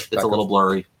a little bit. It's a little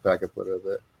blurry. Back up a little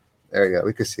bit. There you go.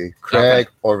 We can see. Craig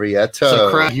Orvieto.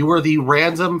 So, Craig, you were the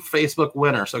random Facebook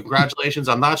winner. So, congratulations.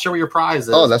 I'm not sure what your prize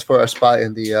is. Oh, that's for a spot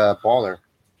in the baller.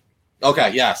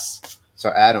 Okay, yes.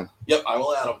 So, Adam. Yep, I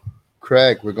will add him.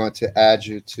 Craig, we're going to add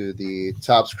you to the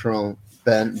Topps Chrome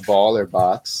Ben Baller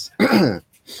box.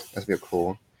 That's be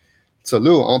cool. So,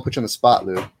 Lou, I want to put you on the spot,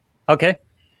 Lou. Okay.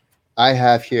 I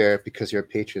have here, because you're a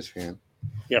Patriots fan.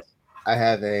 Yep. I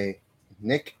have a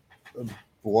Nick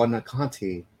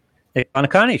Buonaconti. Nick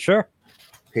Buonaconti, sure.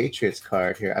 Patriots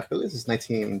card here. I believe this is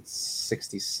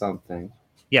 1960 something.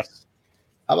 Yes.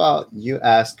 How about you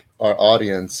ask our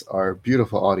audience, our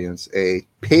beautiful audience, a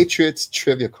Patriots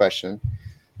trivia question?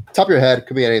 Top of your head,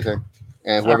 could be anything.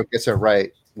 And whoever gets it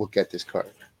right will get this card.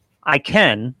 I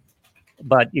can,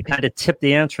 but you kind of tip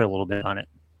the answer a little bit on it.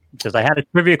 Because I had a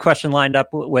trivia question lined up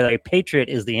where a Patriot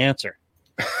is the answer.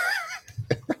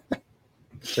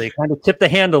 So you kind of tip the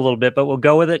hand a little bit, but we'll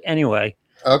go with it anyway.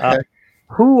 Okay.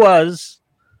 Who was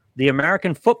the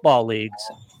American Football League's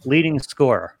leading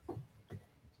scorer?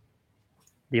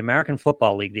 The American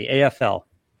Football League, the AFL.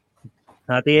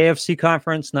 Not the AFC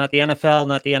Conference, not the NFL,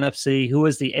 not the NFC. Who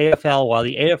was the AFL while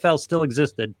the AFL still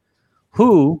existed?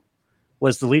 Who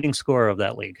was the leading scorer of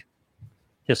that league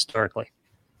historically?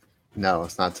 No,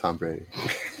 it's not Tom Brady.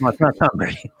 No, it's not Tom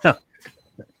Brady. No.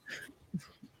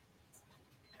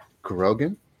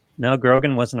 Grogan? No,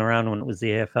 Grogan wasn't around when it was the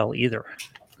AFL either.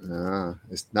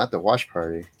 It's not the Wash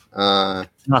Party. I'll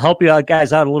help you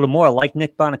guys out a little more. Like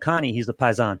Nick Buonaconti, he's a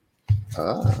Paisan.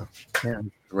 Yeah.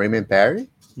 Raymond Barry?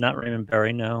 Not Raymond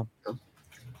Barry, no.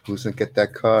 Who's gonna get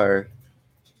that card?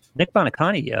 Nick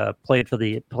Buonaconti played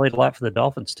a lot for the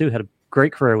Dolphins too. Had a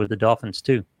great career with the Dolphins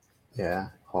too. Yeah,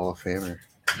 Hall of Famer.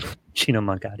 Gino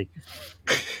Moncati.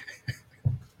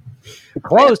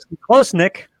 Close,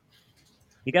 Nick.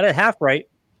 You got it half right.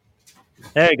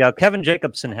 There you go. Kevin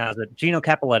Jacobson has it. Gino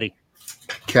Cappelletti.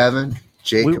 Kevin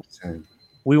Jacobson.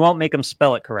 We won't make him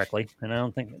spell it correctly. And I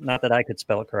don't think, not that I could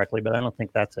spell it correctly, but I don't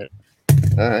think that's it.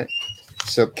 All right.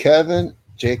 So Kevin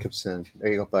Jacobson.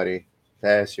 There you go, buddy.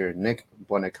 That's your Nick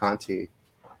Buonaconti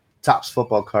Topps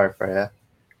football card for you.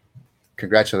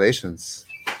 Congratulations.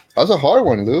 That was a hard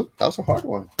one, Lou. That was a hard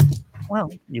one. Well,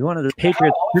 you wanted the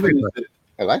Patriots.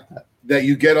 I like that. That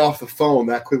you get off the phone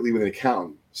that quickly with an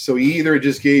accountant. So he either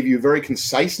just gave you very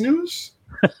concise news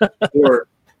or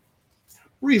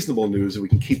reasonable news that we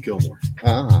can keep Gilmore.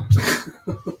 I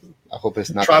hope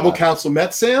it's not. Tribal Council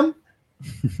met Sam.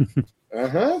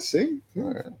 See?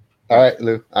 All right,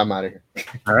 Lou. I'm out of here.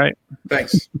 All right.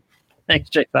 Thanks. Thanks,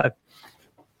 J5.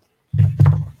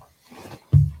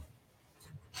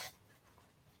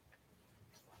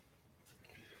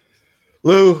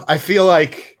 Lou, I feel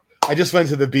like I just went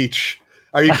to the beach.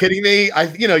 Are you kidding me?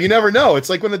 You never know. It's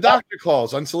like when the doctor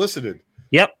calls unsolicited.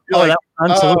 Yep. You're like, that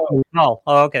unsolicited call.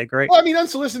 Oh, okay, great. Well, I mean,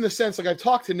 unsolicited in the sense, like I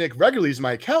talk to Nick regularly, he's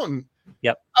my accountant.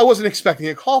 Yep. I wasn't expecting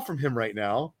a call from him right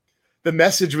now. The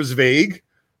message was vague.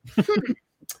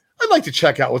 I'd like to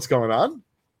check out what's going on.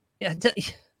 Yeah.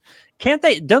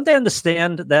 Don't they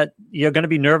understand that you're going to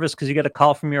be nervous because you get a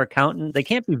call from your accountant? They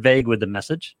can't be vague with the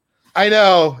message. I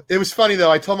know. It was funny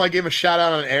though. I told him I gave him a shout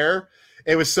out on air.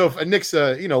 It was so Nick's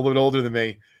a little bit older than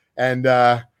me. And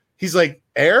he's like,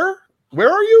 Air?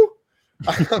 Where are you?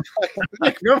 I'm like,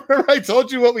 Nick, remember I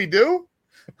told you what we do?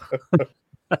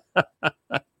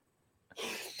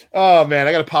 Oh man,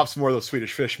 I gotta pop some more of those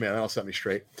Swedish fish, man. That'll set me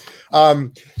straight.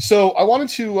 So I wanted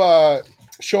to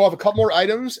show off a couple more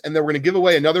items, and then we're gonna give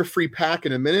away another free pack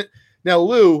in a minute. Now,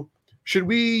 Lou, should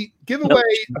we give away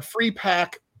a free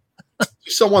pack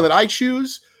to someone that I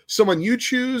choose, someone you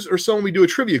choose, or someone we do a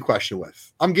trivia question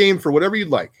with? I'm game for whatever you'd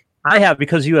like. I have,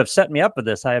 because you have set me up with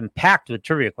this. I am packed with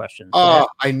trivia questions. Oh,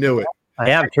 I knew it.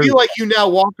 I feel like you now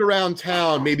walk around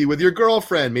town, maybe with your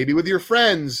girlfriend, maybe with your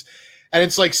friends, and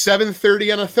it's like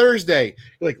 7:30 on a Thursday.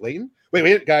 You're like, Leighton?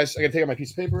 Wait, guys, I got to take out my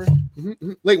piece of paper.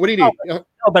 Leighton, what do you need? No,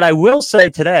 but I will say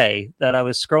today that I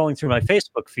was scrolling through my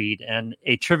Facebook feed, and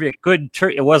it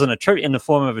wasn't a trivia in the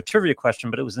form of a trivia question,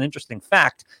 but it was an interesting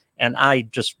fact, and I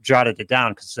just jotted it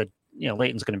down because it said,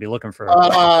 Leighton's going to be looking for.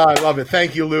 I love it.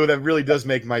 Thank you, Lou. That really does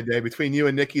make my day. Between you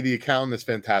and Nikki, the accountant, that's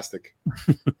fantastic.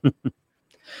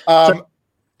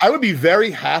 I would be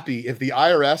very happy if the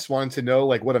IRS wanted to know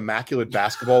like what immaculate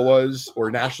basketball was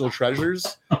or national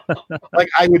treasures. Like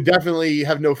I would definitely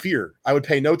have no fear. I would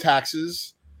pay no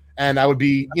taxes, and I would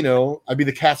be, I'd be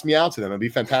the cat's meow to them. It'd be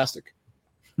fantastic.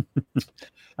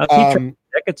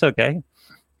 It's okay.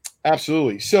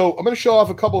 Absolutely. So I'm going to show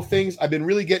off a couple of things. I've been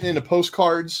really getting into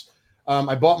postcards.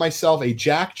 I bought myself a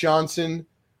Jack Johnson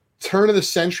turn of the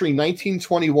century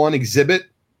 1921 exhibit.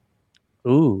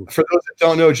 Ooh. For those that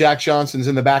don't know, Jack Johnson's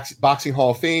in the Boxing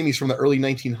Hall of Fame. He's from the early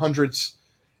 1900s.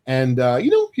 And,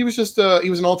 he was just he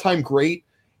was an all-time great.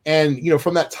 And,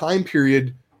 from that time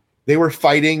period, they were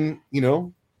fighting,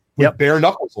 with bare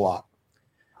knuckles a lot.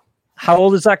 How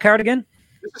old is that card again?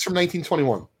 This is from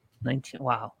 1921.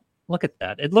 Wow. Look at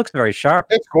that. It looks very sharp.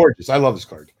 It's gorgeous. I love this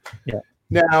card. Yeah.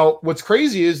 Now, what's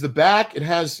crazy is the back, it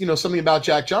has, something about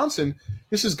Jack Johnson.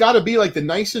 This has got to be like the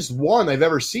nicest one I've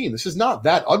ever seen. This is not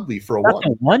that ugly for a one.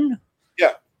 One?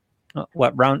 Yeah.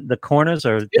 What, round the corners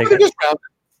or? Yeah, they're just rounded.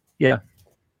 Yeah.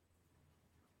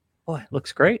 Boy, it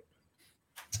looks great.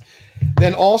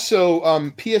 Then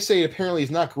also, PSA apparently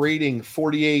is not grading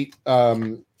 48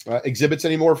 exhibits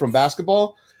anymore from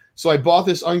basketball. So I bought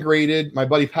this ungraded. My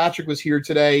buddy Patrick was here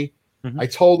today. Mm-hmm. I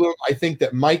told him I think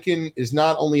that Mikan is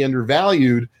not only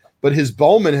undervalued, but his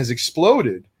Bowman has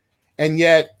exploded. And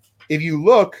yet, if you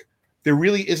look, there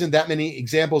really isn't that many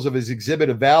examples of his exhibit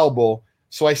available.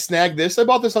 So I snagged this. I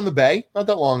bought this on the Bay not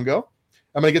that long ago.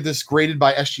 I'm going to get this graded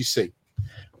by SGC.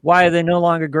 Why are they no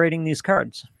longer grading these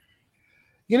cards?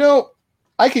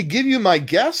 I could give you my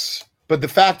guess, but the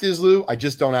fact is, Lou, I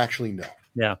just don't actually know.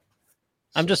 Yeah.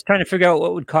 I'm just trying to figure out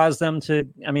what would cause them to,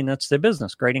 that's their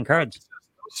business, grading cards.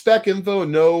 Spec info,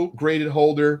 no graded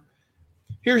holder.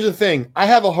 Here's the thing. I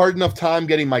have a hard enough time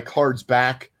getting my cards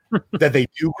back that they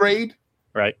do grade.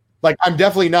 Right. Like, I'm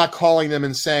definitely not calling them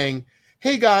and saying,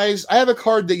 hey, guys, I have a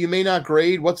card that you may not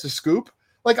grade. What's the scoop?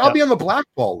 Like, I'll be on the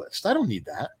blackball list. I don't need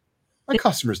that. My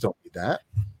customers don't need that.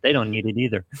 They don't need it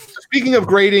either. Speaking of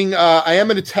grading, I am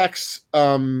going to text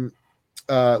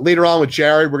later on with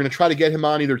Jared. We're going to try to get him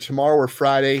on either tomorrow or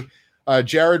Friday.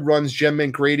 Jared runs Gem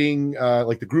Mint Grading,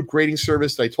 like the group grading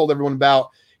service that I told everyone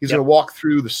about. He's going to walk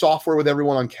through the software with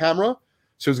everyone on camera.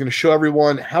 So he's going to show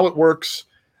everyone how it works.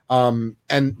 And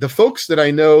the folks that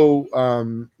I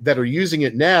know that are using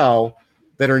it now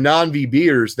that are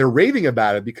non-VBers, they're raving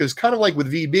about it because kind of like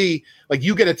with VB, like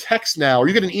you get a text now or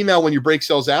you get an email when your break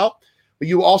sells out, but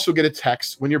you also get a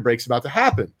text when your break's about to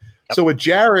happen. Yep. So with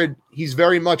Jared, he's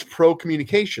very much pro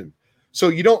communication. So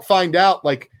you don't find out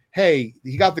like, hey,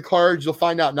 he got the cards. You'll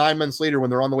find out 9 months later when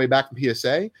they're on the way back from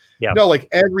PSA. Yep. No, like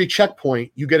every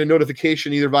checkpoint, you get a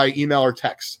notification either via email or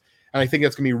text. And I think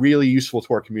that's going to be really useful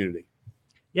to our community.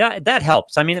 Yeah, that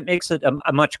helps. It makes it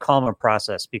a much calmer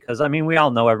process because, we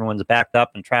all know everyone's backed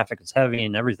up and traffic is heavy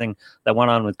and everything that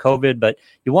went on with COVID, but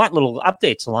you want little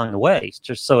updates along the way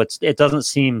just so it doesn't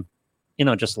seem,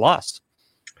 just lost.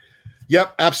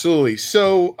 Yep, absolutely.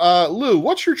 So, Lou,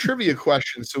 what's your trivia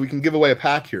question so we can give away a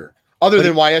pack here, other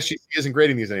than why SGC isn't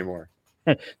grading these anymore?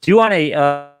 Do you want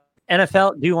a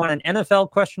NFL? Do you want an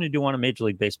NFL question or do you want a Major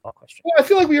League Baseball question? Well, I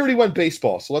feel like we already went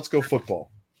baseball, so let's go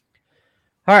football.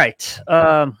 All right.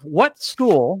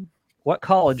 What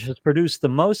college has produced the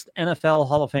most NFL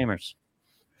Hall of Famers?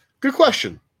 Good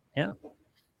question. Yeah.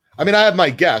 I have my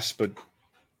guess, but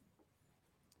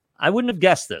I wouldn't have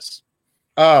guessed this.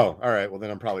 Oh, all right. Well,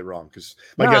 then I'm probably wrong because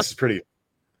my guess is pretty.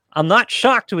 I'm not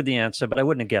shocked with the answer, but I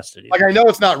wouldn't have guessed it either. Like I know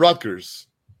it's not Rutgers.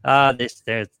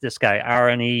 This guy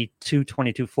RNE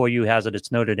 2224U has it.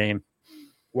 It's Notre Dame.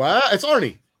 Wow, it's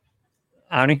Arnie.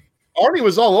 Arnie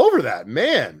was all over that,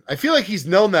 man. I feel like he's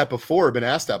known that before, been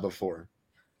asked that before.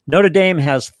 Notre Dame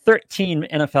has 13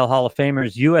 NFL Hall of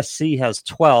Famers. USC has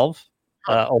 12.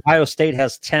 Ohio State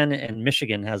has 10, and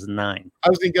Michigan has 9. I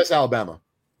was going to guess Alabama.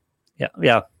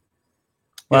 Yeah.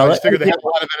 Well, I just figured they have a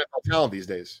lot of NFL talent these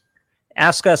days.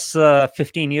 Ask us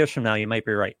 15 years from now. You might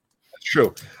be right. That's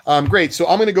true. Great. So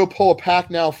I'm going to go pull a pack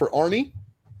now for Arnie.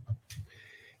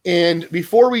 And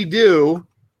before we do,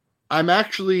 I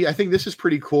think this is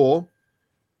pretty cool.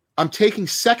 I'm taking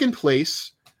second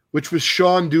place, which was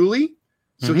Sean Dooley.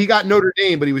 So he got Notre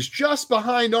Dame, but he was just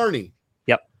behind Arnie.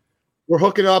 Yep. We're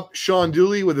hooking up Sean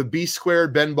Dooley with a B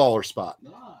squared Ben Baller spot.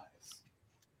 Nice.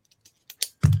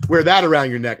 Wear that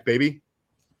around your neck, baby.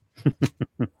 All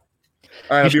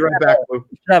right, I'll be right back. Lou.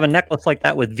 You should have a necklace like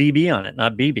that with VB on it,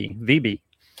 not BB. VB.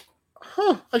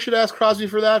 Huh, I should ask Crosby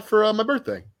for that for my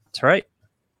birthday. That's right.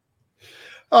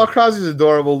 Oh, Crosby's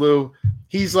adorable, Lou.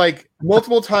 He's like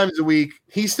multiple times a week.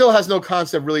 He still has no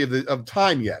concept really of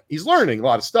time yet. He's learning a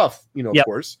lot of stuff, of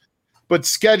course. But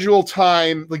schedule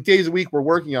time, like days a week we're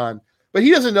working on. But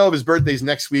he doesn't know if his birthday's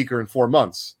next week or in 4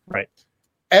 months. Right.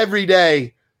 Every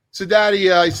day. So, Daddy,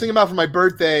 he's thinking about for my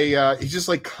birthday. He's just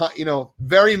like,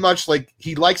 very much like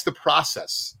he likes the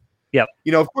process. Yep.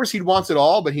 Of course he wants it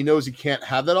all, but he knows he can't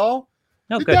have that all.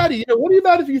 No, But good. Daddy, what are you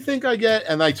about if you think I get?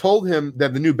 And I told him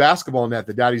that the new basketball net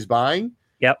that Daddy's buying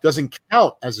doesn't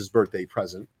count as his birthday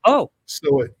present. Oh,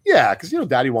 So, because,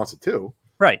 Daddy wants it too.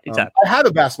 right. Exactly. I had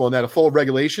a basketball net, a full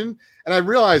regulation, and I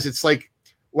realized it's like,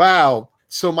 wow.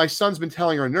 So my son's been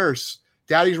telling our nurse,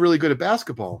 Daddy's really good at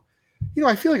basketball.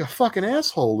 I feel like a fucking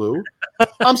asshole, Lou.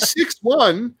 I'm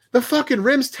 6'1". The fucking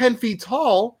rim's 10 feet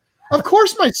tall. Of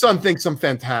course my son thinks I'm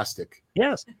fantastic.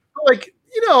 Yes. Like,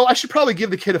 I should probably give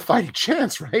the kid a fighting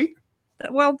chance, right?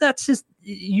 Well, that's just,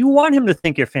 you want him to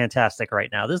think you're fantastic right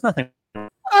now. There's nothing.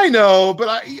 I know,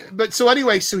 but so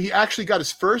anyway, so he actually got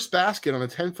his first basket on a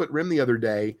 10-foot rim the other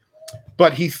day,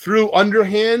 but he threw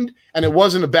underhand, and it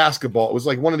wasn't a basketball. It was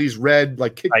like one of these red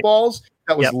like kickballs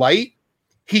that was light.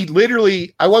 He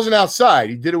literally, I wasn't outside.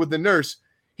 He did it with the nurse.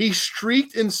 He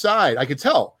streaked inside. I could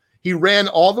tell. He ran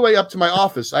all the way up to my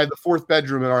office. I had the 4th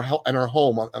bedroom in our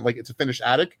home. Like it's a finished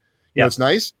attic. It's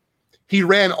nice. He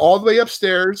ran all the way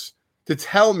upstairs to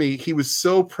tell me he was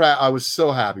so proud. I was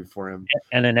so happy for him.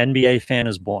 And an NBA fan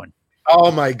is born.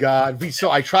 Oh my God.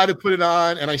 So I try to put it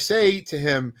on and I say to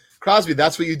him, Crosby,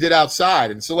 that's what you did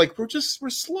outside. And so like, we're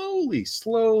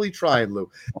slowly trying,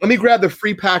 Lou. Let me grab the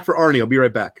free pack for Arnie. I'll be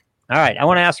right back. All right. I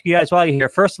want to ask you guys while you're here.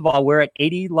 First of all, we're at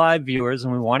 80 live viewers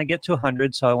and we want to get to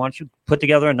 100. So I want you to put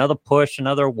together another push,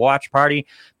 another watch party,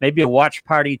 maybe a watch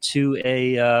party to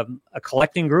a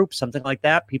collecting group, something like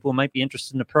that. People might be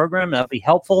interested in the program. That'll be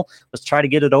helpful. Let's try to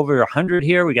get it over 100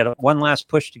 here. We got one last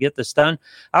push to get this done.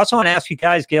 I also want to ask you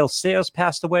guys, Gale Sayers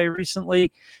passed away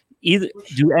recently.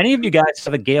 Do any of you guys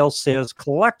have a Gale Sayers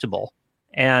collectible?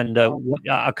 And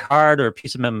a card or a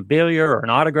piece of memorabilia or an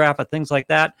autograph or things like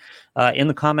that, in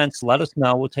the comments, let us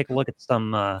know. We'll take a look at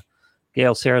some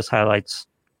Gale Sayers highlights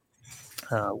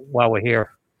while we're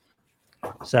here.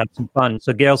 Let's have some fun.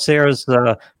 So Gale Sayers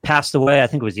passed away, I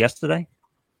think it was yesterday,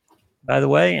 by the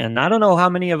way. And I don't know how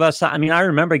many of us, I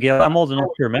remember Gale. I'm old enough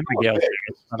to remember Gale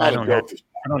Sayers, but I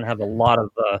don't have a lot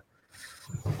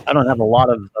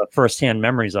of firsthand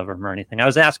memories of him or anything. I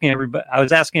was asking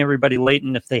everybody,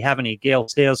 Leighton, if they have any Gale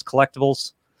Sayers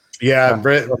collectibles. Yeah,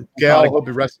 Gale, hope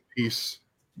you rest in peace.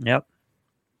 Yep.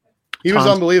 He was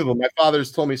unbelievable. My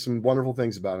father's told me some wonderful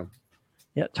things about him.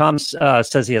 Yeah, Tom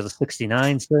says he has a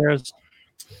 69 Sayers.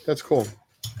 That's cool.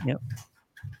 Yep.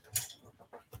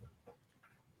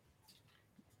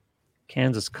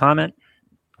 Kansas comment.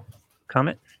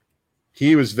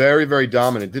 He was very, very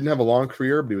dominant. Didn't have a long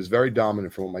career, but he was very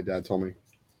dominant from what my dad told me.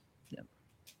 Yeah.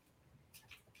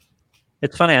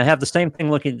 It's funny. I have the same thing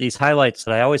looking at these highlights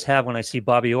that I always have when I see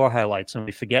Bobby Orr highlights, and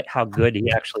we forget how good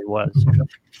he actually was.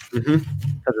 Because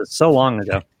it's so long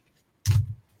ago.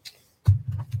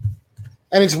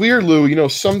 And it's weird, Lou.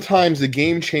 Sometimes the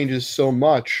game changes so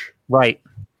much. Right.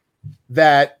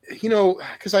 That,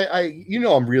 because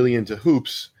I'm really into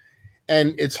hoops.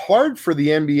 And it's hard for the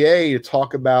NBA to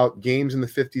talk about games in the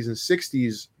 50s and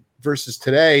 60s versus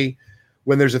today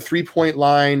when there's a 3-point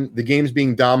line, the game's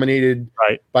being dominated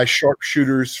by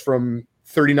sharpshooters from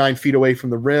 39 feet away from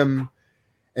the rim.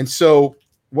 And so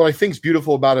what I think is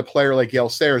beautiful about a player like Gale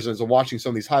Sayers, as I'm watching some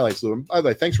of these highlights, Lou, and by the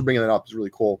way, thanks for bringing that up. It's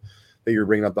really cool that you're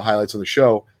bringing up the highlights on the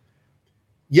show.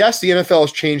 Yes, the NFL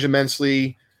has changed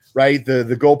immensely, right?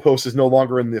 The goalpost is no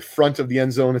longer in the front of the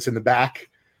end zone. It's in the back.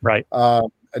 Right.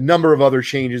 A number of other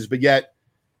changes, but yet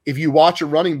if you watch a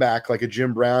running back like a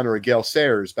Jim Brown or a Gale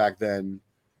Sayers back then,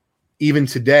 even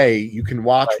today, you can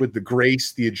watch with the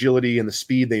grace, the agility, and the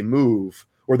speed they move,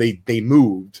 or they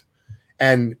moved.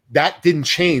 And that didn't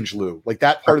change, Lou. Like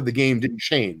that part of the game didn't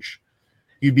change.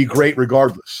 You'd be great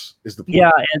regardless, is the point.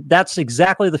 Yeah, and that's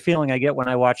exactly the feeling I get when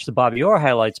I watch the Bobby Orr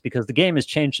highlights, because the game has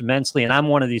changed immensely, and I'm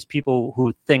one of these people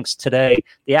who thinks today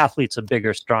the athletes are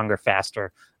bigger, stronger,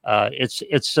 faster.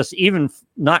 It's just, even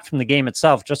not from the game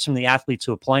itself, just from the athletes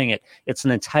who are playing it, it's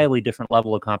an entirely different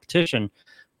level of competition.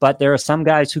 But there are some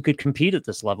guys who could compete at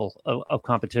this level of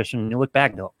competition. And you look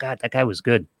back and go, God, that guy was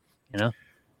good,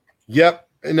 Yep.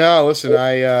 No, listen,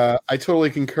 I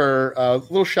totally concur. A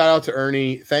little shout out to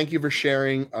Ernie. Thank you for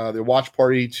sharing the watch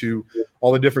party to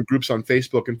all the different groups on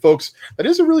Facebook. And folks, that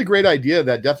is a really great idea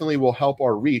that definitely will help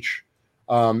our reach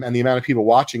and the amount of people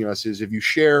watching us is if you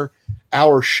share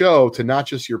our show to not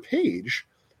just your page,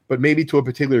 but maybe to a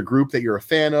particular group that you're a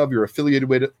fan of, you're affiliated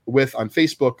with on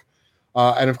Facebook.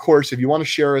 And of course, if you want to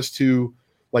share us to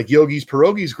like Yogi's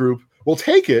Pierogies group, we'll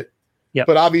take it. Yep.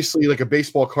 But obviously, like a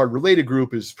baseball card related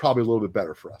group is probably a little bit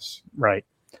better for us. Right.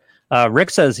 Rick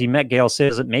says he met Gale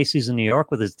Sayers at Macy's in New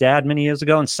York with his dad many years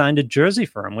ago and signed a jersey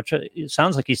for him, which it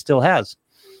sounds like he still has.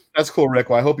 That's cool, Rick.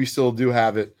 Well, I hope you still do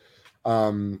have it.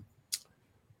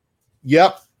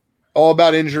 Yep. All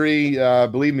about injury.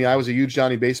 Believe me, I was a huge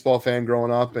Johnny baseball fan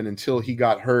growing up, and until he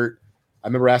got hurt, I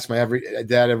remember asking my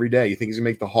dad every day, "You think he's gonna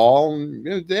make the Hall?" And,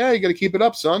 yeah, you got to keep it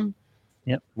up, son.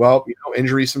 Yep. Well,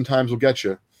 injuries sometimes will get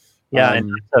you. Yeah, and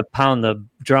not to pound the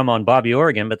drum on Bobby Orr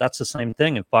again, but that's the same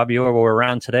thing. If Bobby Orr were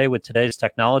around today with today's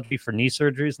technology for knee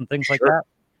surgeries and things like that,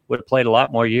 would have played a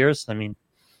lot more years. I mean,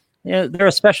 yeah, they're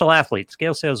a special athlete.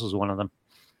 Gale Sayers was one of them.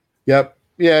 Yep.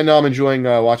 Yeah, no, I'm enjoying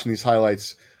watching these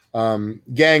highlights.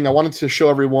 Gang, I wanted to show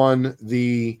everyone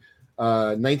the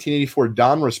 1984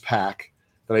 Donruss pack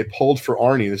that I pulled for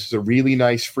Arnie. This is a really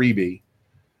nice freebie.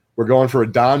 We're going for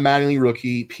a Don Mattingly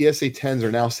rookie. PSA 10s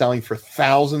are now selling for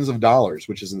thousands of dollars,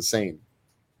 which is insane.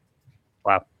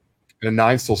 Wow. And a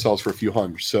 9 still sells for a few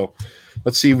hundred. So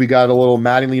let's see if we got a little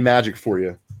Mattingly magic for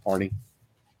you, Arnie.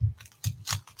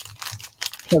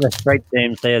 Yeah, that's right,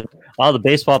 James. They had all the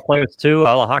baseball players, too,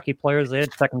 all the hockey players, they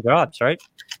had second jobs, right?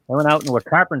 They went out and were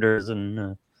carpenters and,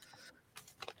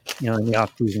 in the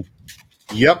off-season.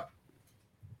 Yep.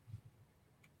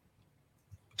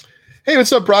 Hey,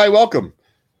 what's up, Bri? Welcome.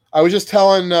 I was just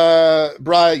telling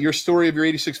Bri your story of your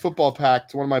 86 football pack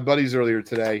to one of my buddies earlier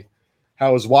today. How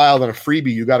it was wild on a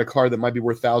freebie. You got a card that might be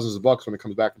worth thousands of bucks when it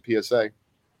comes back from PSA.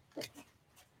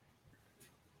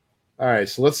 All right,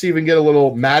 so let's see if we can get a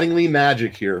little Mattingly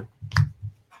magic here.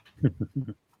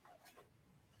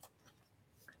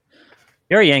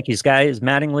 You're a Yankees guy. Is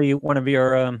Mattingly one of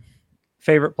your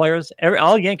favorite players?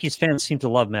 All Yankees fans seem to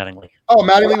love Mattingly. Oh,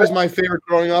 Mattingly was my favorite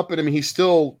growing up, and I mean, he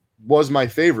still was my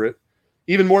favorite.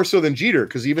 Even more so than Jeter,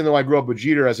 because even though I grew up with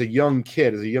Jeter as a young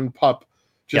kid, as a young pup,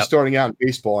 just starting out in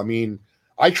baseball, I mean,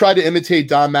 I tried to imitate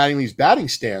Don Mattingly's batting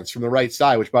stance from the right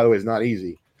side, which, by the way, is not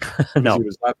easy. No. He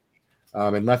was lefty,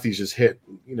 and lefties just hit.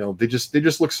 They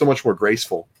just look so much more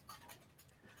graceful.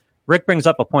 Rick brings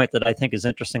up a point that I think is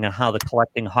interesting on how the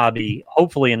collecting hobby,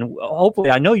 hopefully,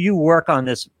 I know you work on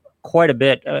this quite a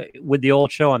bit with the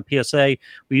old show on PSA.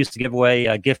 We used to give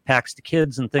away gift packs to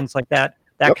kids and things like that.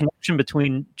 That connection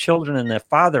between children and their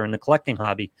father in the collecting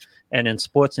hobby and in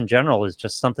sports in general is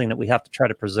just something that we have to try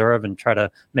to preserve and try to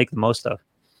make the most of.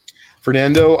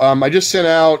 Fernando, I just sent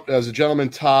out, as a gentleman,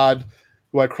 Todd,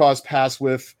 who I crossed paths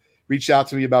with, reached out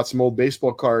to me about some old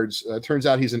baseball cards. Turns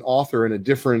out he's an author in a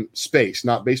different space,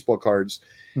 not baseball cards.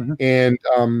 Mm-hmm. And,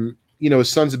 his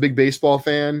son's a big baseball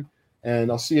fan. And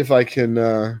I'll see if I can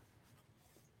I'll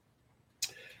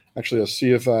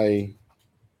see if I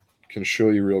can show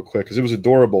you real quick because it was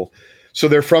adorable. So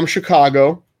they're from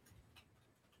Chicago.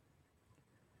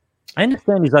 I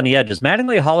understand he's on the edge. Is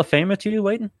Mattingly a Hall of Famer to you,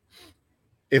 Leighton?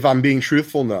 If I'm being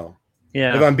truthful, no.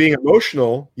 Yeah. If I'm being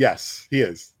emotional, yes, he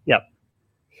is. Yep.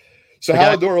 So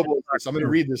how adorable is this? I'm going to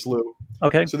read this, Lou.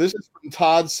 Okay. So this is from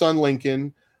Todd's son,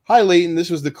 Lincoln. Hi, Leighton. This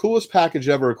was the coolest package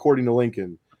ever, according to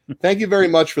Lincoln. Thank you very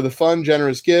much for the fun,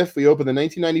 generous gift. We opened the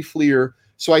 1990 Fleer.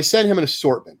 So I sent him an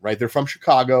assortment, right? They're from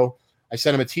Chicago. I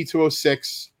sent him a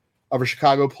T206 of a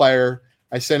Chicago player.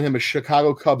 I sent him a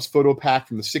Chicago Cubs photo pack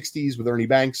from the 60s with Ernie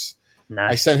Banks.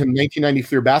 Nice. I sent him 1990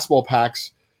 Fleer basketball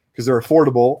packs because they're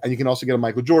affordable, and you can also get a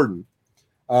Michael Jordan.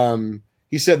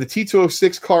 He said the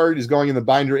T206 card is going in the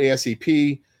binder ASAP.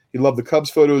 He loved the Cubs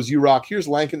photos. You rock. Here is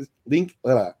Lincoln's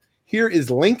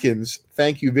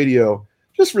thank you video.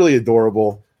 Just really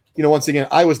adorable. Once again,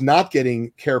 I was not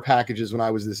getting care packages when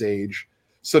I was this age.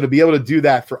 So to be able to do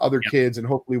that for other kids, and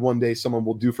hopefully one day someone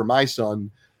will do for my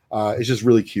son, is just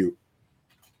really cute.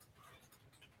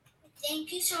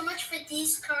 Thank you so much for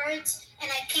these cards,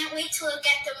 and I can't wait to look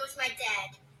at them with my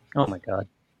dad. Oh, my God.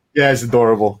 Yeah, it's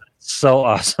adorable. So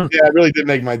awesome. Yeah, it really did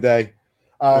make my day.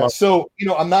 So,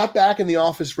 I'm not back in the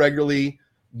office regularly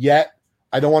yet.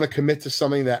 I don't want to commit to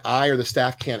something that I or the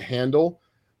staff can't handle,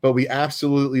 but we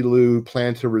absolutely, Lou,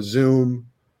 plan to resume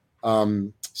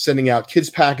sending out kids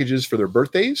packages for their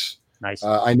birthdays. Nice.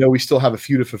 I know we still have a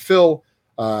few to fulfill,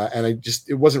 and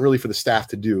it wasn't really for the staff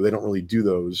to do. They don't really do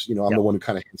those. I'm the one who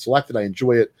kind of selected. I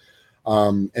enjoy it.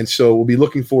 And so we'll be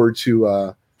looking forward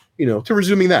to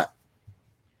resuming that.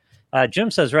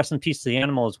 Jim says, rest in peace to the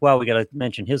animal as well. We got to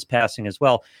mention his passing as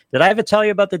well. Did I ever tell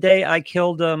you about the day I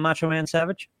killed Macho Man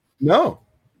Savage? No.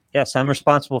 Yes, I'm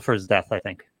responsible for his death, I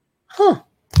think. Huh.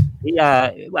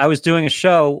 I was doing a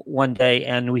show one day,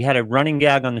 and we had a running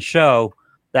gag on the show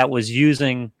that was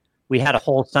we had a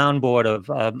whole soundboard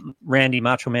of Randy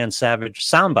Macho Man Savage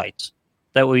sound bites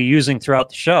that we were using throughout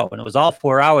the show. And it was all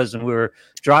 4 hours, and we were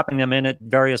dropping them in at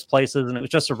various places, and it was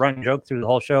just a running joke through the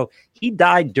whole show. He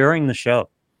died during the show.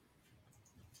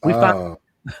 We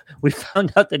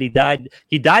found out that he died.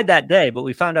 He died that day, but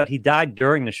we found out he died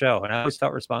during the show, and I always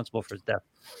felt responsible for his death.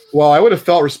 Well, I would have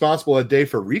felt responsible that day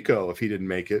for Rico if he didn't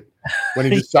make it. When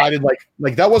he decided,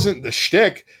 like that wasn't the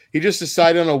shtick. He just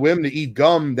decided on a whim to eat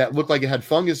gum that looked like it had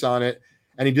fungus on it,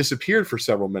 and he disappeared for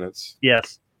several minutes.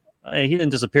 Yes. He didn't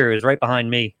disappear. He was right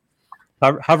behind me,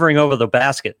 hovering over the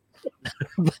basket.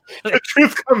 The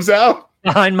truth comes out.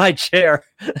 Behind my chair.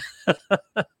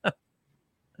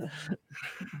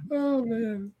 Oh,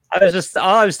 man. All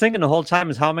I was thinking the whole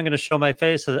time is how am I going to show my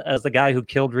face as the guy who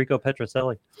killed Rico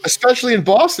Petrocelli? Especially in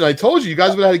Boston. I told you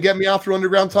guys would have to get me out through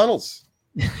underground tunnels.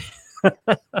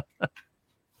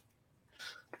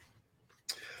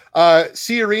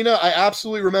 C Arena, I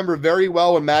absolutely remember very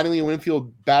well when Mattingly and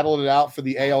Winfield battled it out for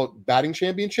the AL batting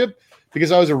championship because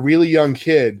I was a really young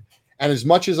kid. And as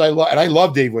much as I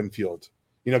love Dave Winfield,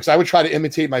 because I would try to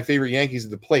imitate my favorite Yankees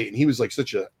at the plate. And he was like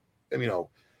such a,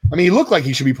 he looked like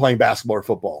he should be playing basketball or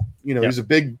football. He's a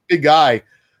big guy.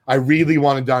 I really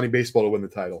wanted Donnie Baseball to win the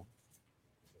title.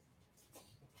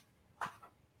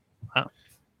 Wow.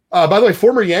 By the way,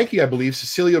 former Yankee, I believe,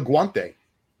 Cecilio Guante.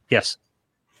 Yes.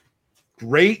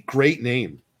 Great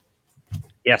name.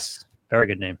 Yes. Very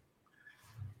good name.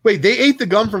 Wait, they ate the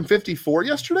gum from 54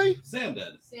 yesterday? Sam did.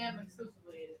 Sam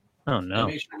exclusively ate it. Oh, no. I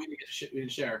made sure we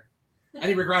didn't share. And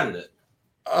he regretted it.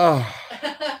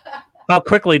 How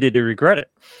quickly did he regret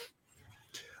it?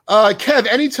 Kev,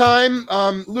 anytime,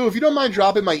 Lou, if you don't mind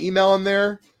dropping my email in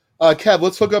there, Kev,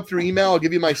 let's hook up through email. I'll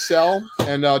give you my cell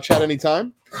and chat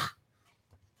anytime.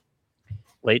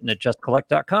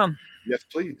 Leighton@justcollect.com. Yes,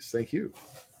 please. Thank you.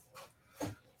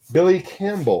 Billy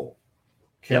Campbell.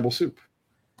 Campbell Soup.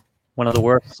 One of the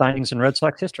worst signings in Red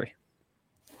Sox history.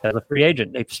 As a free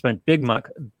agent, they've spent big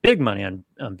money on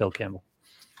Bill Campbell.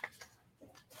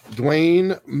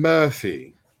 Dwayne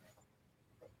Murphy.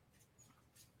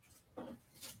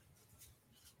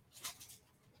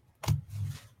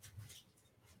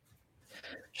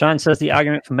 Sean says the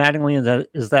argument for Mattingly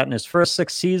is that in his first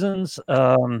 6 seasons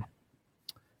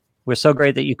were so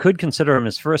great that you could consider him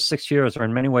his first 6 years are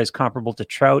in many ways comparable to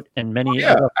Trout and many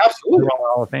other absolutely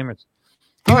Hall of Famers.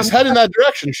 He was heading that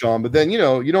direction, Sean, but then, you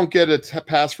don't get a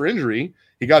pass for injury.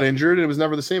 He got injured, and it was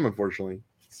never the same, unfortunately.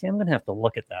 See, I'm going to have to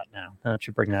look at that now. Now that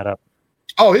you bring that up.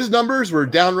 Oh, his numbers were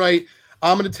downright.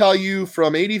 I'm going to tell you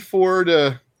from 84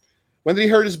 to when did he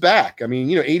hurt his back?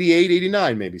 88,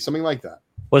 89, maybe, something like that.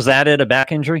 Was that it, a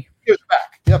back injury? He was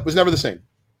back. Yep, it was never the same.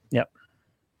 Yep.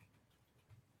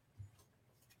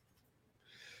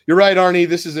 You're right, Arnie.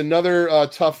 This is another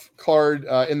tough card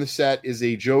in the set is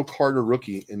a Joe Carter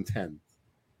rookie in 10.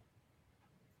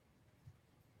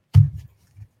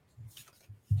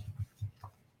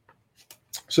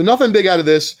 So nothing big out of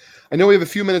this. I know we have a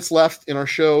few minutes left in our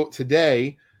show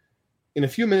today. In a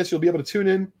few minutes, you'll be able to tune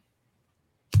in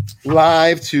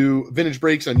live to Vintage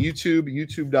Breaks on YouTube,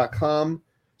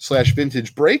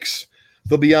 youtube.com/Vintage Breaks.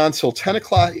 They'll be on till 10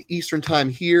 o'clock Eastern time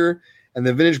here, and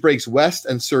then Vintage Breaks West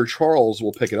and Sir Charles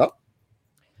will pick it up.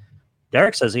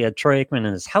 Derek says he had Troy Aikman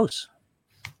in his house.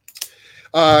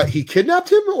 He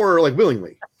kidnapped him or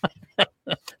willingly?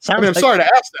 I'm sorry to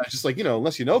ask that. Just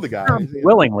unless you know the guy.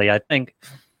 Willingly, I think.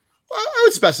 Well, I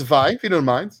would specify if you don't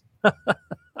mind.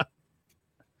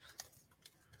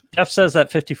 Jeff says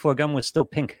that 54 gum was still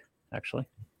pink, actually.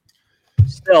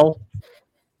 Still.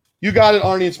 You got it,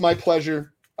 Arnie. It's my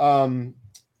pleasure.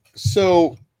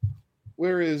 So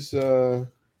where is I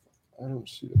don't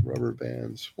see the rubber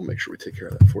bands. We'll make sure we take care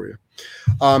of that for you.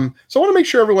 So I want to make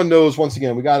sure everyone knows, once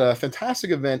again, we got a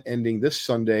fantastic event ending this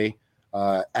Sunday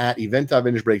at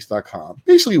event.vintagebreaks.com.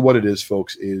 Basically what it is,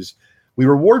 folks, is we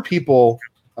reward people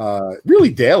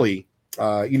really daily,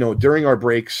 during our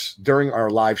breaks, during our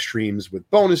live streams with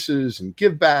bonuses and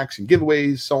give backs and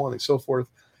giveaways, so on and so forth.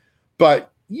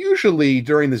 But usually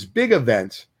during this big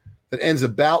event that ends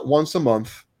about once a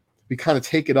month, we kind of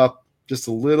take it up just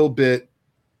a little bit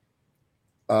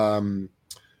in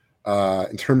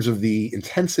terms of the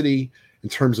intensity, in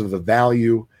terms of the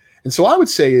value. And so I would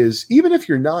say is, even if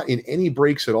you're not in any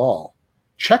breaks at all,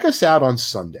 check us out on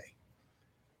Sunday.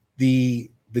 The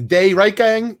day, right,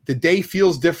 gang? The day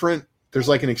feels different. There's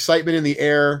an excitement in the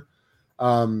air.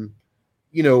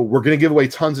 we're going to give away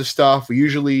tons of stuff. We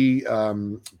usually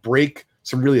break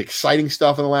some really exciting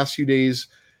stuff in the last few days.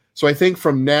 So I think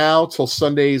from now till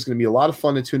Sunday is going to be a lot of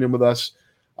fun to tune in with us.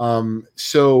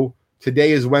 So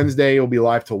today is Wednesday. We'll be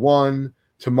live till 1.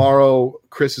 Tomorrow,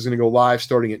 Chris is going to go live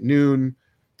starting at noon,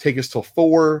 take us till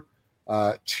 4.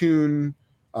 Tune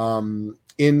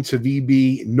into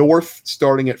VB North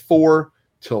starting at 4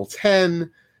 till 10.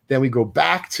 Then we go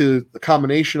back to the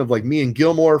combination of like me and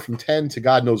Gilmore from 10 to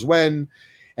God knows when.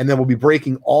 And then we'll be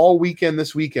breaking all weekend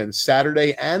this weekend,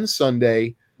 Saturday and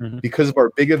Sunday, because of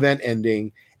our big event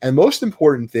ending. And most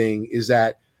important thing is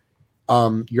that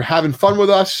you're having fun with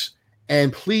us.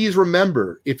 And please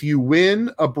remember, if you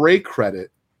win a break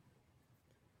credit,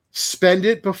 spend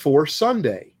it before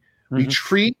Sunday. We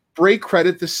treat break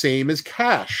credit the same as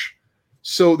cash.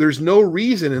 So there's no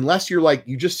reason, unless you're like,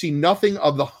 you just see nothing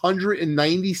of the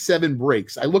 197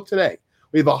 breaks. I looked today.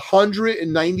 We have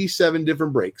 197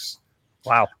 different breaks.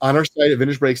 Wow. On our site at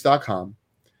vintagebreaks.com.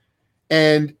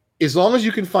 And as long as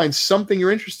you can find something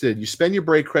you're interested in, you spend your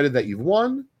break credit that you've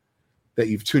won, that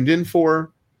you've tuned in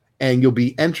for, and you'll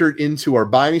be entered into our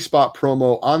Buy Any Spot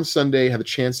promo on Sunday, have a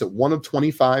chance at one of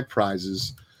 25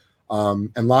 prizes,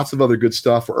 and lots of other good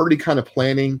stuff. We're already kind of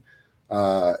planning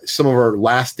some of our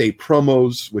last day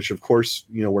promos, which of course,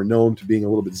 we're known to being a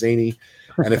little bit zany.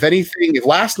 And if anything, if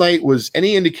last night was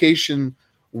any indication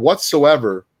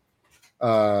whatsoever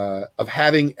of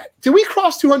having, did we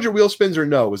cross 200 wheel spins or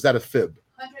no? Was that a fib?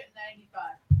 195.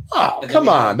 Oh, come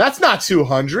on. That's not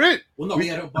 200. Well, no, we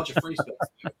had a bunch of free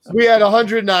spins. We had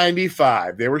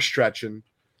 195. They were stretching.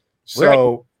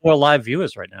 So we're live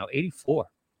viewers right now. 84.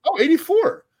 Oh,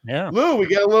 84. Yeah. Lou, we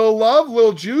get a little love, a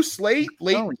little juice, late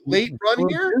run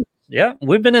here. Yeah,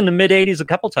 we've been in the mid 80s a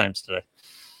couple times today.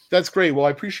 That's great. Well, I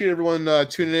appreciate everyone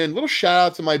tuning in. Little shout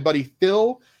out to my buddy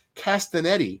Phil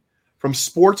Castanetti from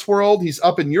Sports World. He's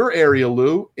up in your area,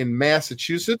 Lou, in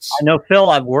Massachusetts. I know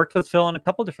Phil. I've worked with Phil on a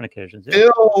couple different occasions. Yeah.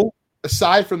 Phil,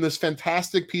 aside from this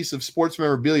fantastic piece of sports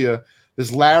memorabilia,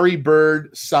 this Larry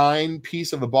Bird signed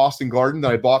piece of the Boston Garden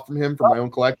that I bought from him for my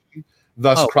own collection,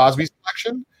 thus Crosby's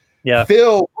collection. Yeah.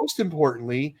 Phil, most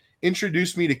importantly,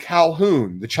 introduced me to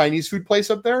Calhoun, the Chinese food place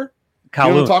up there. Kowloon.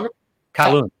 You know what I'm talking?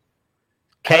 Kowloon.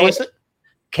 Kowlons.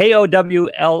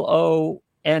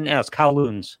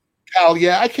 Kowloons. Cal,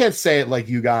 yeah, I can't say it like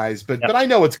you guys, but I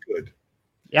know it's good.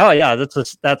 Oh yeah,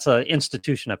 that's a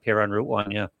institution up here on Route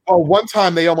 1. Yeah. Oh, one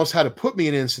time they almost had to put me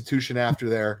in an institution after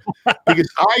there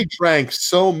because I drank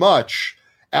so much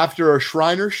after a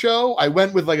Shriner show. I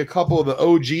went with like a couple of the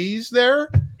OGs there.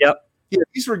 Yep. Yeah,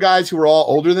 these were guys who were all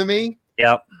older than me.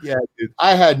 Yep. Yeah, dude.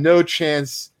 I had no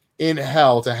chance in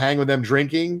hell to hang with them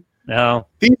drinking. No.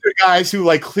 These are guys who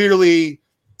like clearly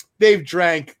they've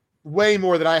drank way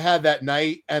more than I had that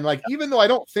night. And like, even though I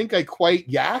don't think I quite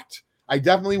yacked, I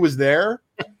definitely was there.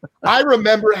 I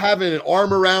remember having an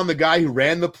arm around the guy who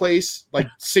ran the place, like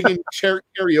singing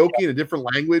karaoke in a different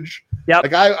language. Yeah.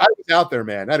 Like I was out there,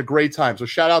 man. I had a great time. So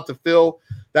shout out to Phil.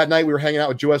 That night we were hanging out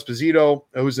with Joe Esposito,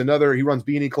 who's he runs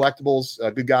Beanie Collectibles,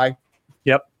 a good guy.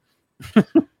 Yep.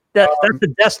 That's a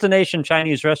destination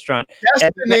Chinese restaurant.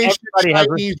 Destination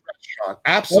Chinese restaurant.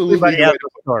 Absolutely. Everybody has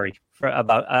a story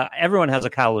about everyone has a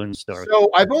Kowloon story. So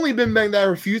I've only been back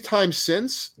there a few times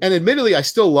since, and admittedly, I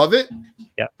still love it.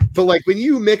 Yeah. But like when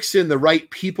you mix in the right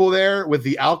people there with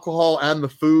the alcohol and the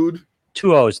food.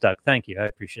 2 O's, Doug. Thank you. I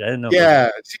appreciate it. I didn't know. Yeah.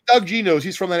 See, Doug G knows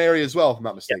he's from that area as well, if I'm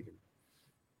not mistaken.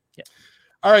 Yeah.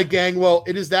 All right, gang. Well,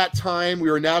 it is that time. We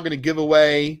are now going to give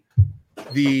away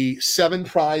the 7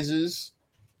 prizes.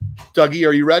 Dougie,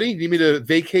 are you ready? You need me to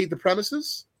vacate the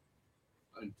premises?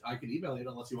 I can email you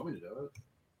unless you want me to do it.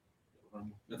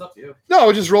 It's up to you.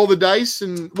 No, just roll the dice,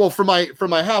 and well, for my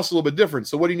house, a little bit different.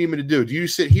 So, what do you need me to do? Do you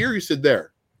sit here? Or you sit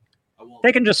there?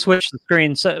 They can just switch the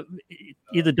screen. So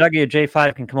either Dougie or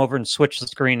J5 can come over and switch the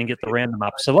screen and get the random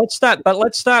up. So let's start. But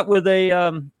let's start with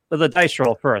a dice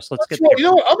roll first. Let's get. You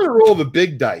know what? I'm going to roll the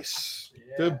big dice.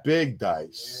 Yeah. The big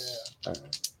dice. Yeah.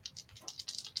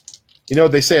 You know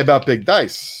what they say about big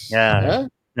dice? Yeah,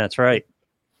 that's right.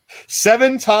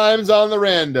 7 times on the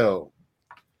rando.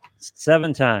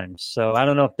 7 times. So I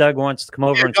don't know if Doug wants to come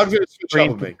over and Doug's going to switch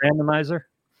up with me. Randomizer.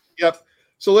 Yep.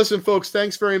 So listen, folks,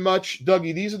 thanks very much.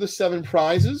 Dougie, these are the 7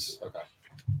 prizes. Okay.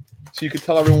 So you can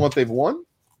tell everyone what they've won.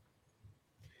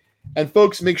 And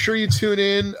folks, make sure you tune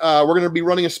in. We're going to be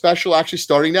running a special actually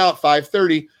starting now at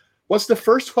 5:30. What's the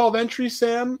first 12 entries,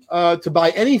 Sam, to buy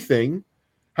anything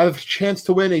have a chance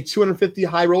to win a 250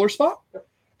 high roller spot?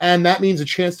 And that means a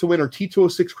chance to win our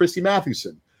T206 Christy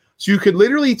Mathewson. So you could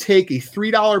literally take a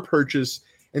 $3 purchase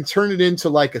and turn it into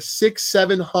like a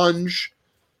 6-7 hunch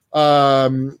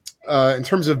in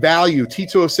terms of value,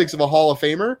 T206 of a Hall of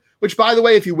Famer which, by the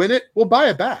way, if you win it, we'll buy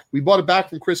it back. We bought it back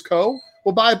from Chris Coe.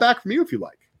 We'll buy it back from you if you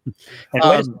like. And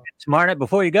wait a second, tomorrow night,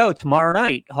 before you go, tomorrow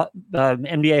night,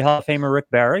 NBA Hall of Famer Rick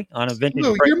Barry on a vintage.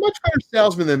 Lou, you're a much better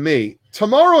salesman than me.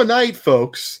 Tomorrow night,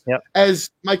 folks, as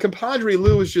my compadre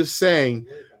Lou was just saying,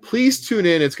 please tune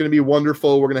in. It's going to be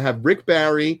wonderful. We're going to have Rick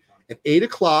Barry at 8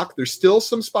 o'clock. There's still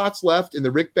some spots left in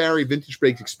the Rick Barry Vintage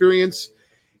Breaks Experience.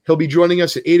 He'll be joining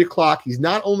us at 8 o'clock. He's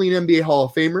not only an NBA Hall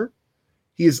of Famer,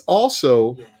 he is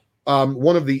also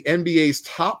one of the NBA's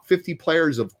top 50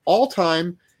 players of all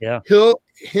time. Yeah.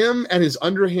 Him and his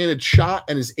underhanded shot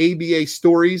and his ABA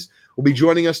stories will be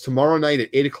joining us tomorrow night at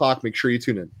 8 o'clock. Make sure you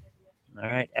tune in. All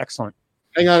right. Excellent.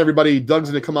 Hang on, everybody. Doug's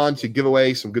going to come on to give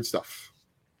away some good stuff.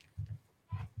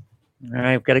 All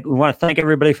right. We want to thank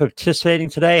everybody for participating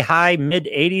today. High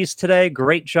mid-80s today.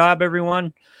 Great job,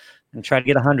 everyone. And try to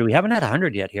get 100. We haven't had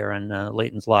 100 yet here on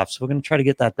Leighton's Loft, so we're going to try to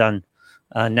get that done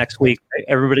next week.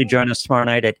 Everybody join us tomorrow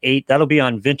night at 8. That'll be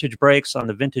on Vintage Breaks, on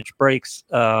the Vintage Breaks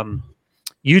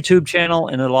YouTube channel,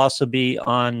 and it'll also be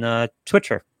on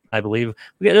Twitter, I believe.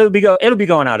 It'll be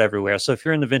going out everywhere. So if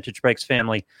you're in the Vintage Breaks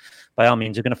family, by all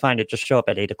means, you're going to find it. Just show up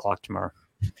at 8 o'clock tomorrow.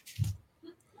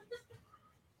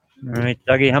 All right,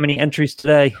 Dougie, how many entries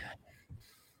today?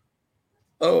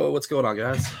 Oh, what's going on,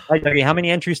 guys? Hi, Dougie. How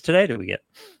many entries today did we get?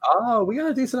 Oh, we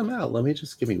got a decent amount. Let me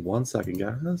just give me 1 second,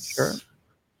 guys. Sure.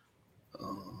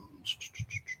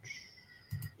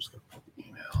 Just gonna put the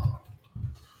email.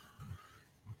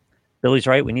 Billy's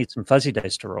right. We need some fuzzy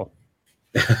dice to roll.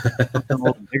 Something a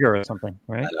little bigger or something,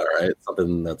 right? All right,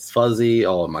 something that's fuzzy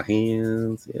all in my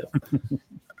hands. Yeah. All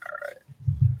right.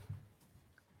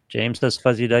 James does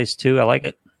fuzzy dice too. I like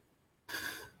it.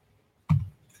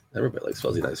 Everybody likes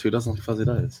fuzzy dice. Who doesn't like fuzzy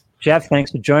dice? Jeff,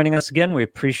 thanks for joining us again. We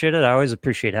appreciate it. I always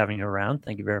appreciate having you around.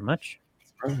 Thank you very much.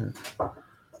 All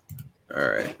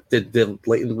right. Did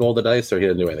Leighton roll the dice, or he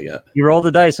didn't do anything yet? You rolled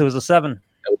the dice. It was a 7. It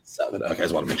was 7. Okay, I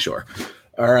just want to make sure.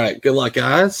 All right. Good luck,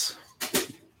 guys.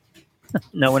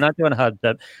 No, we're not doing a hard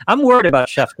step. I'm worried about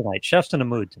Chef tonight. Chef's in a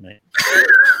mood tonight.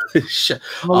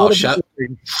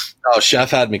 Chef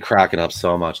had me cracking up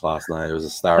so much last night. It was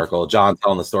hysterical. John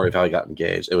telling the story of how he got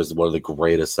engaged. It was one of the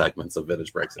greatest segments of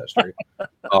Vintage Breaks history.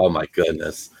 Oh my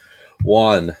goodness.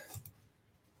 1,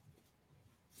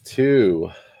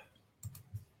 2,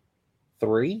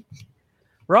 3.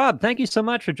 Rob, thank you so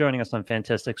much for joining us on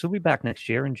Fantastics. We'll be back next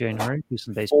year in January. Do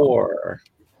some baseball. 4,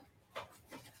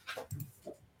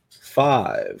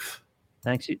 5.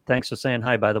 Thanks for saying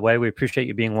hi, by the way. We appreciate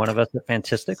you being one of us at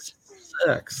Fantastics.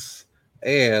 6.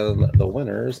 And the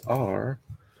winners are...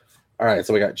 All right,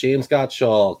 so we got James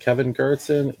Gottschall, Kevin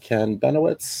Gertzen, Ken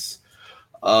Benowitz,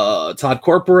 Todd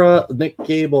Corpora, Nick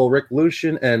Gable, Rick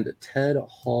Lucian, and Ted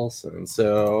Halson.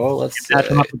 So let's see. Up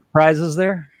with the prizes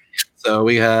there. So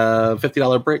we have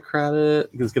 $50 break credit.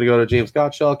 It's going to go to James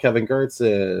Gottschall, Kevin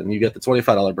Gertzen. You get the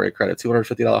 $25 break credit,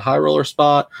 $250 high roller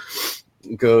spot.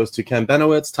 Goes to Ken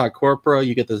Benowitz, Todd Corpora.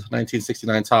 You get the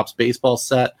 1969 Topps baseball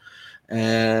set.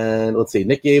 And let's see,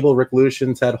 Nick Gable, Rick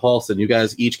Lucian, Ted Halson. You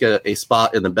guys each get a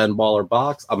spot in the Ben Baller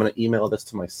box. I'm going to email this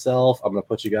to myself. I'm going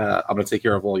to take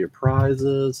care of all your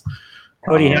prizes.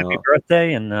 Cody, happy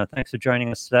birthday, and thanks for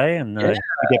joining us today. And you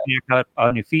get back out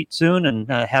on your feet soon and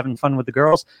having fun with the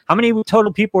girls. How many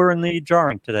total people were in the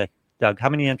drawing today, Doug? How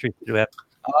many entries do we have?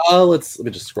 Let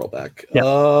me just scroll back.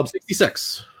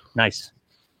 66. Nice.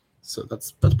 So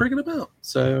that's a pretty good amount.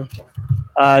 So,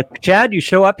 Chad, you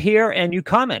show up here and you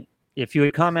comment. If you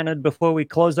had commented before we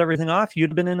closed everything off,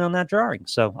 you'd have been in on that drawing.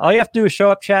 So all you have to do is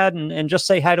show up, Chad, and just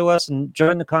say hi to us and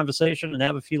join the conversation and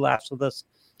have a few laughs with us.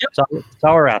 Yep. That's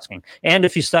all we're asking. And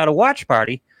if you start a watch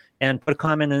party and put a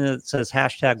comment in it that says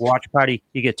 #watch party,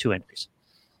 you get 2 entries.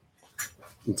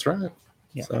 That's right.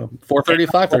 Yeah. So 4:30,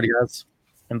 5:30, guys.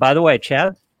 And by the way,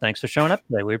 Chad, thanks for showing up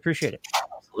today. We appreciate it.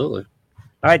 Absolutely.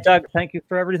 All right, Doug, thank you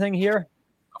for everything here.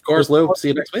 Of course, Lou. See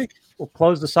you next week. We'll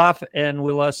close this off, and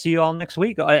we'll see you all next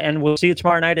week. And we'll see you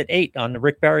tomorrow night at 8 on the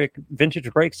Rick Barry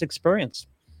Vintage Breaks Experience.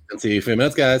 And see you in a few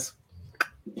minutes, guys.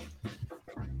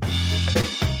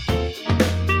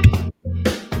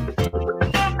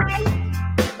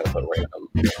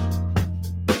 Random.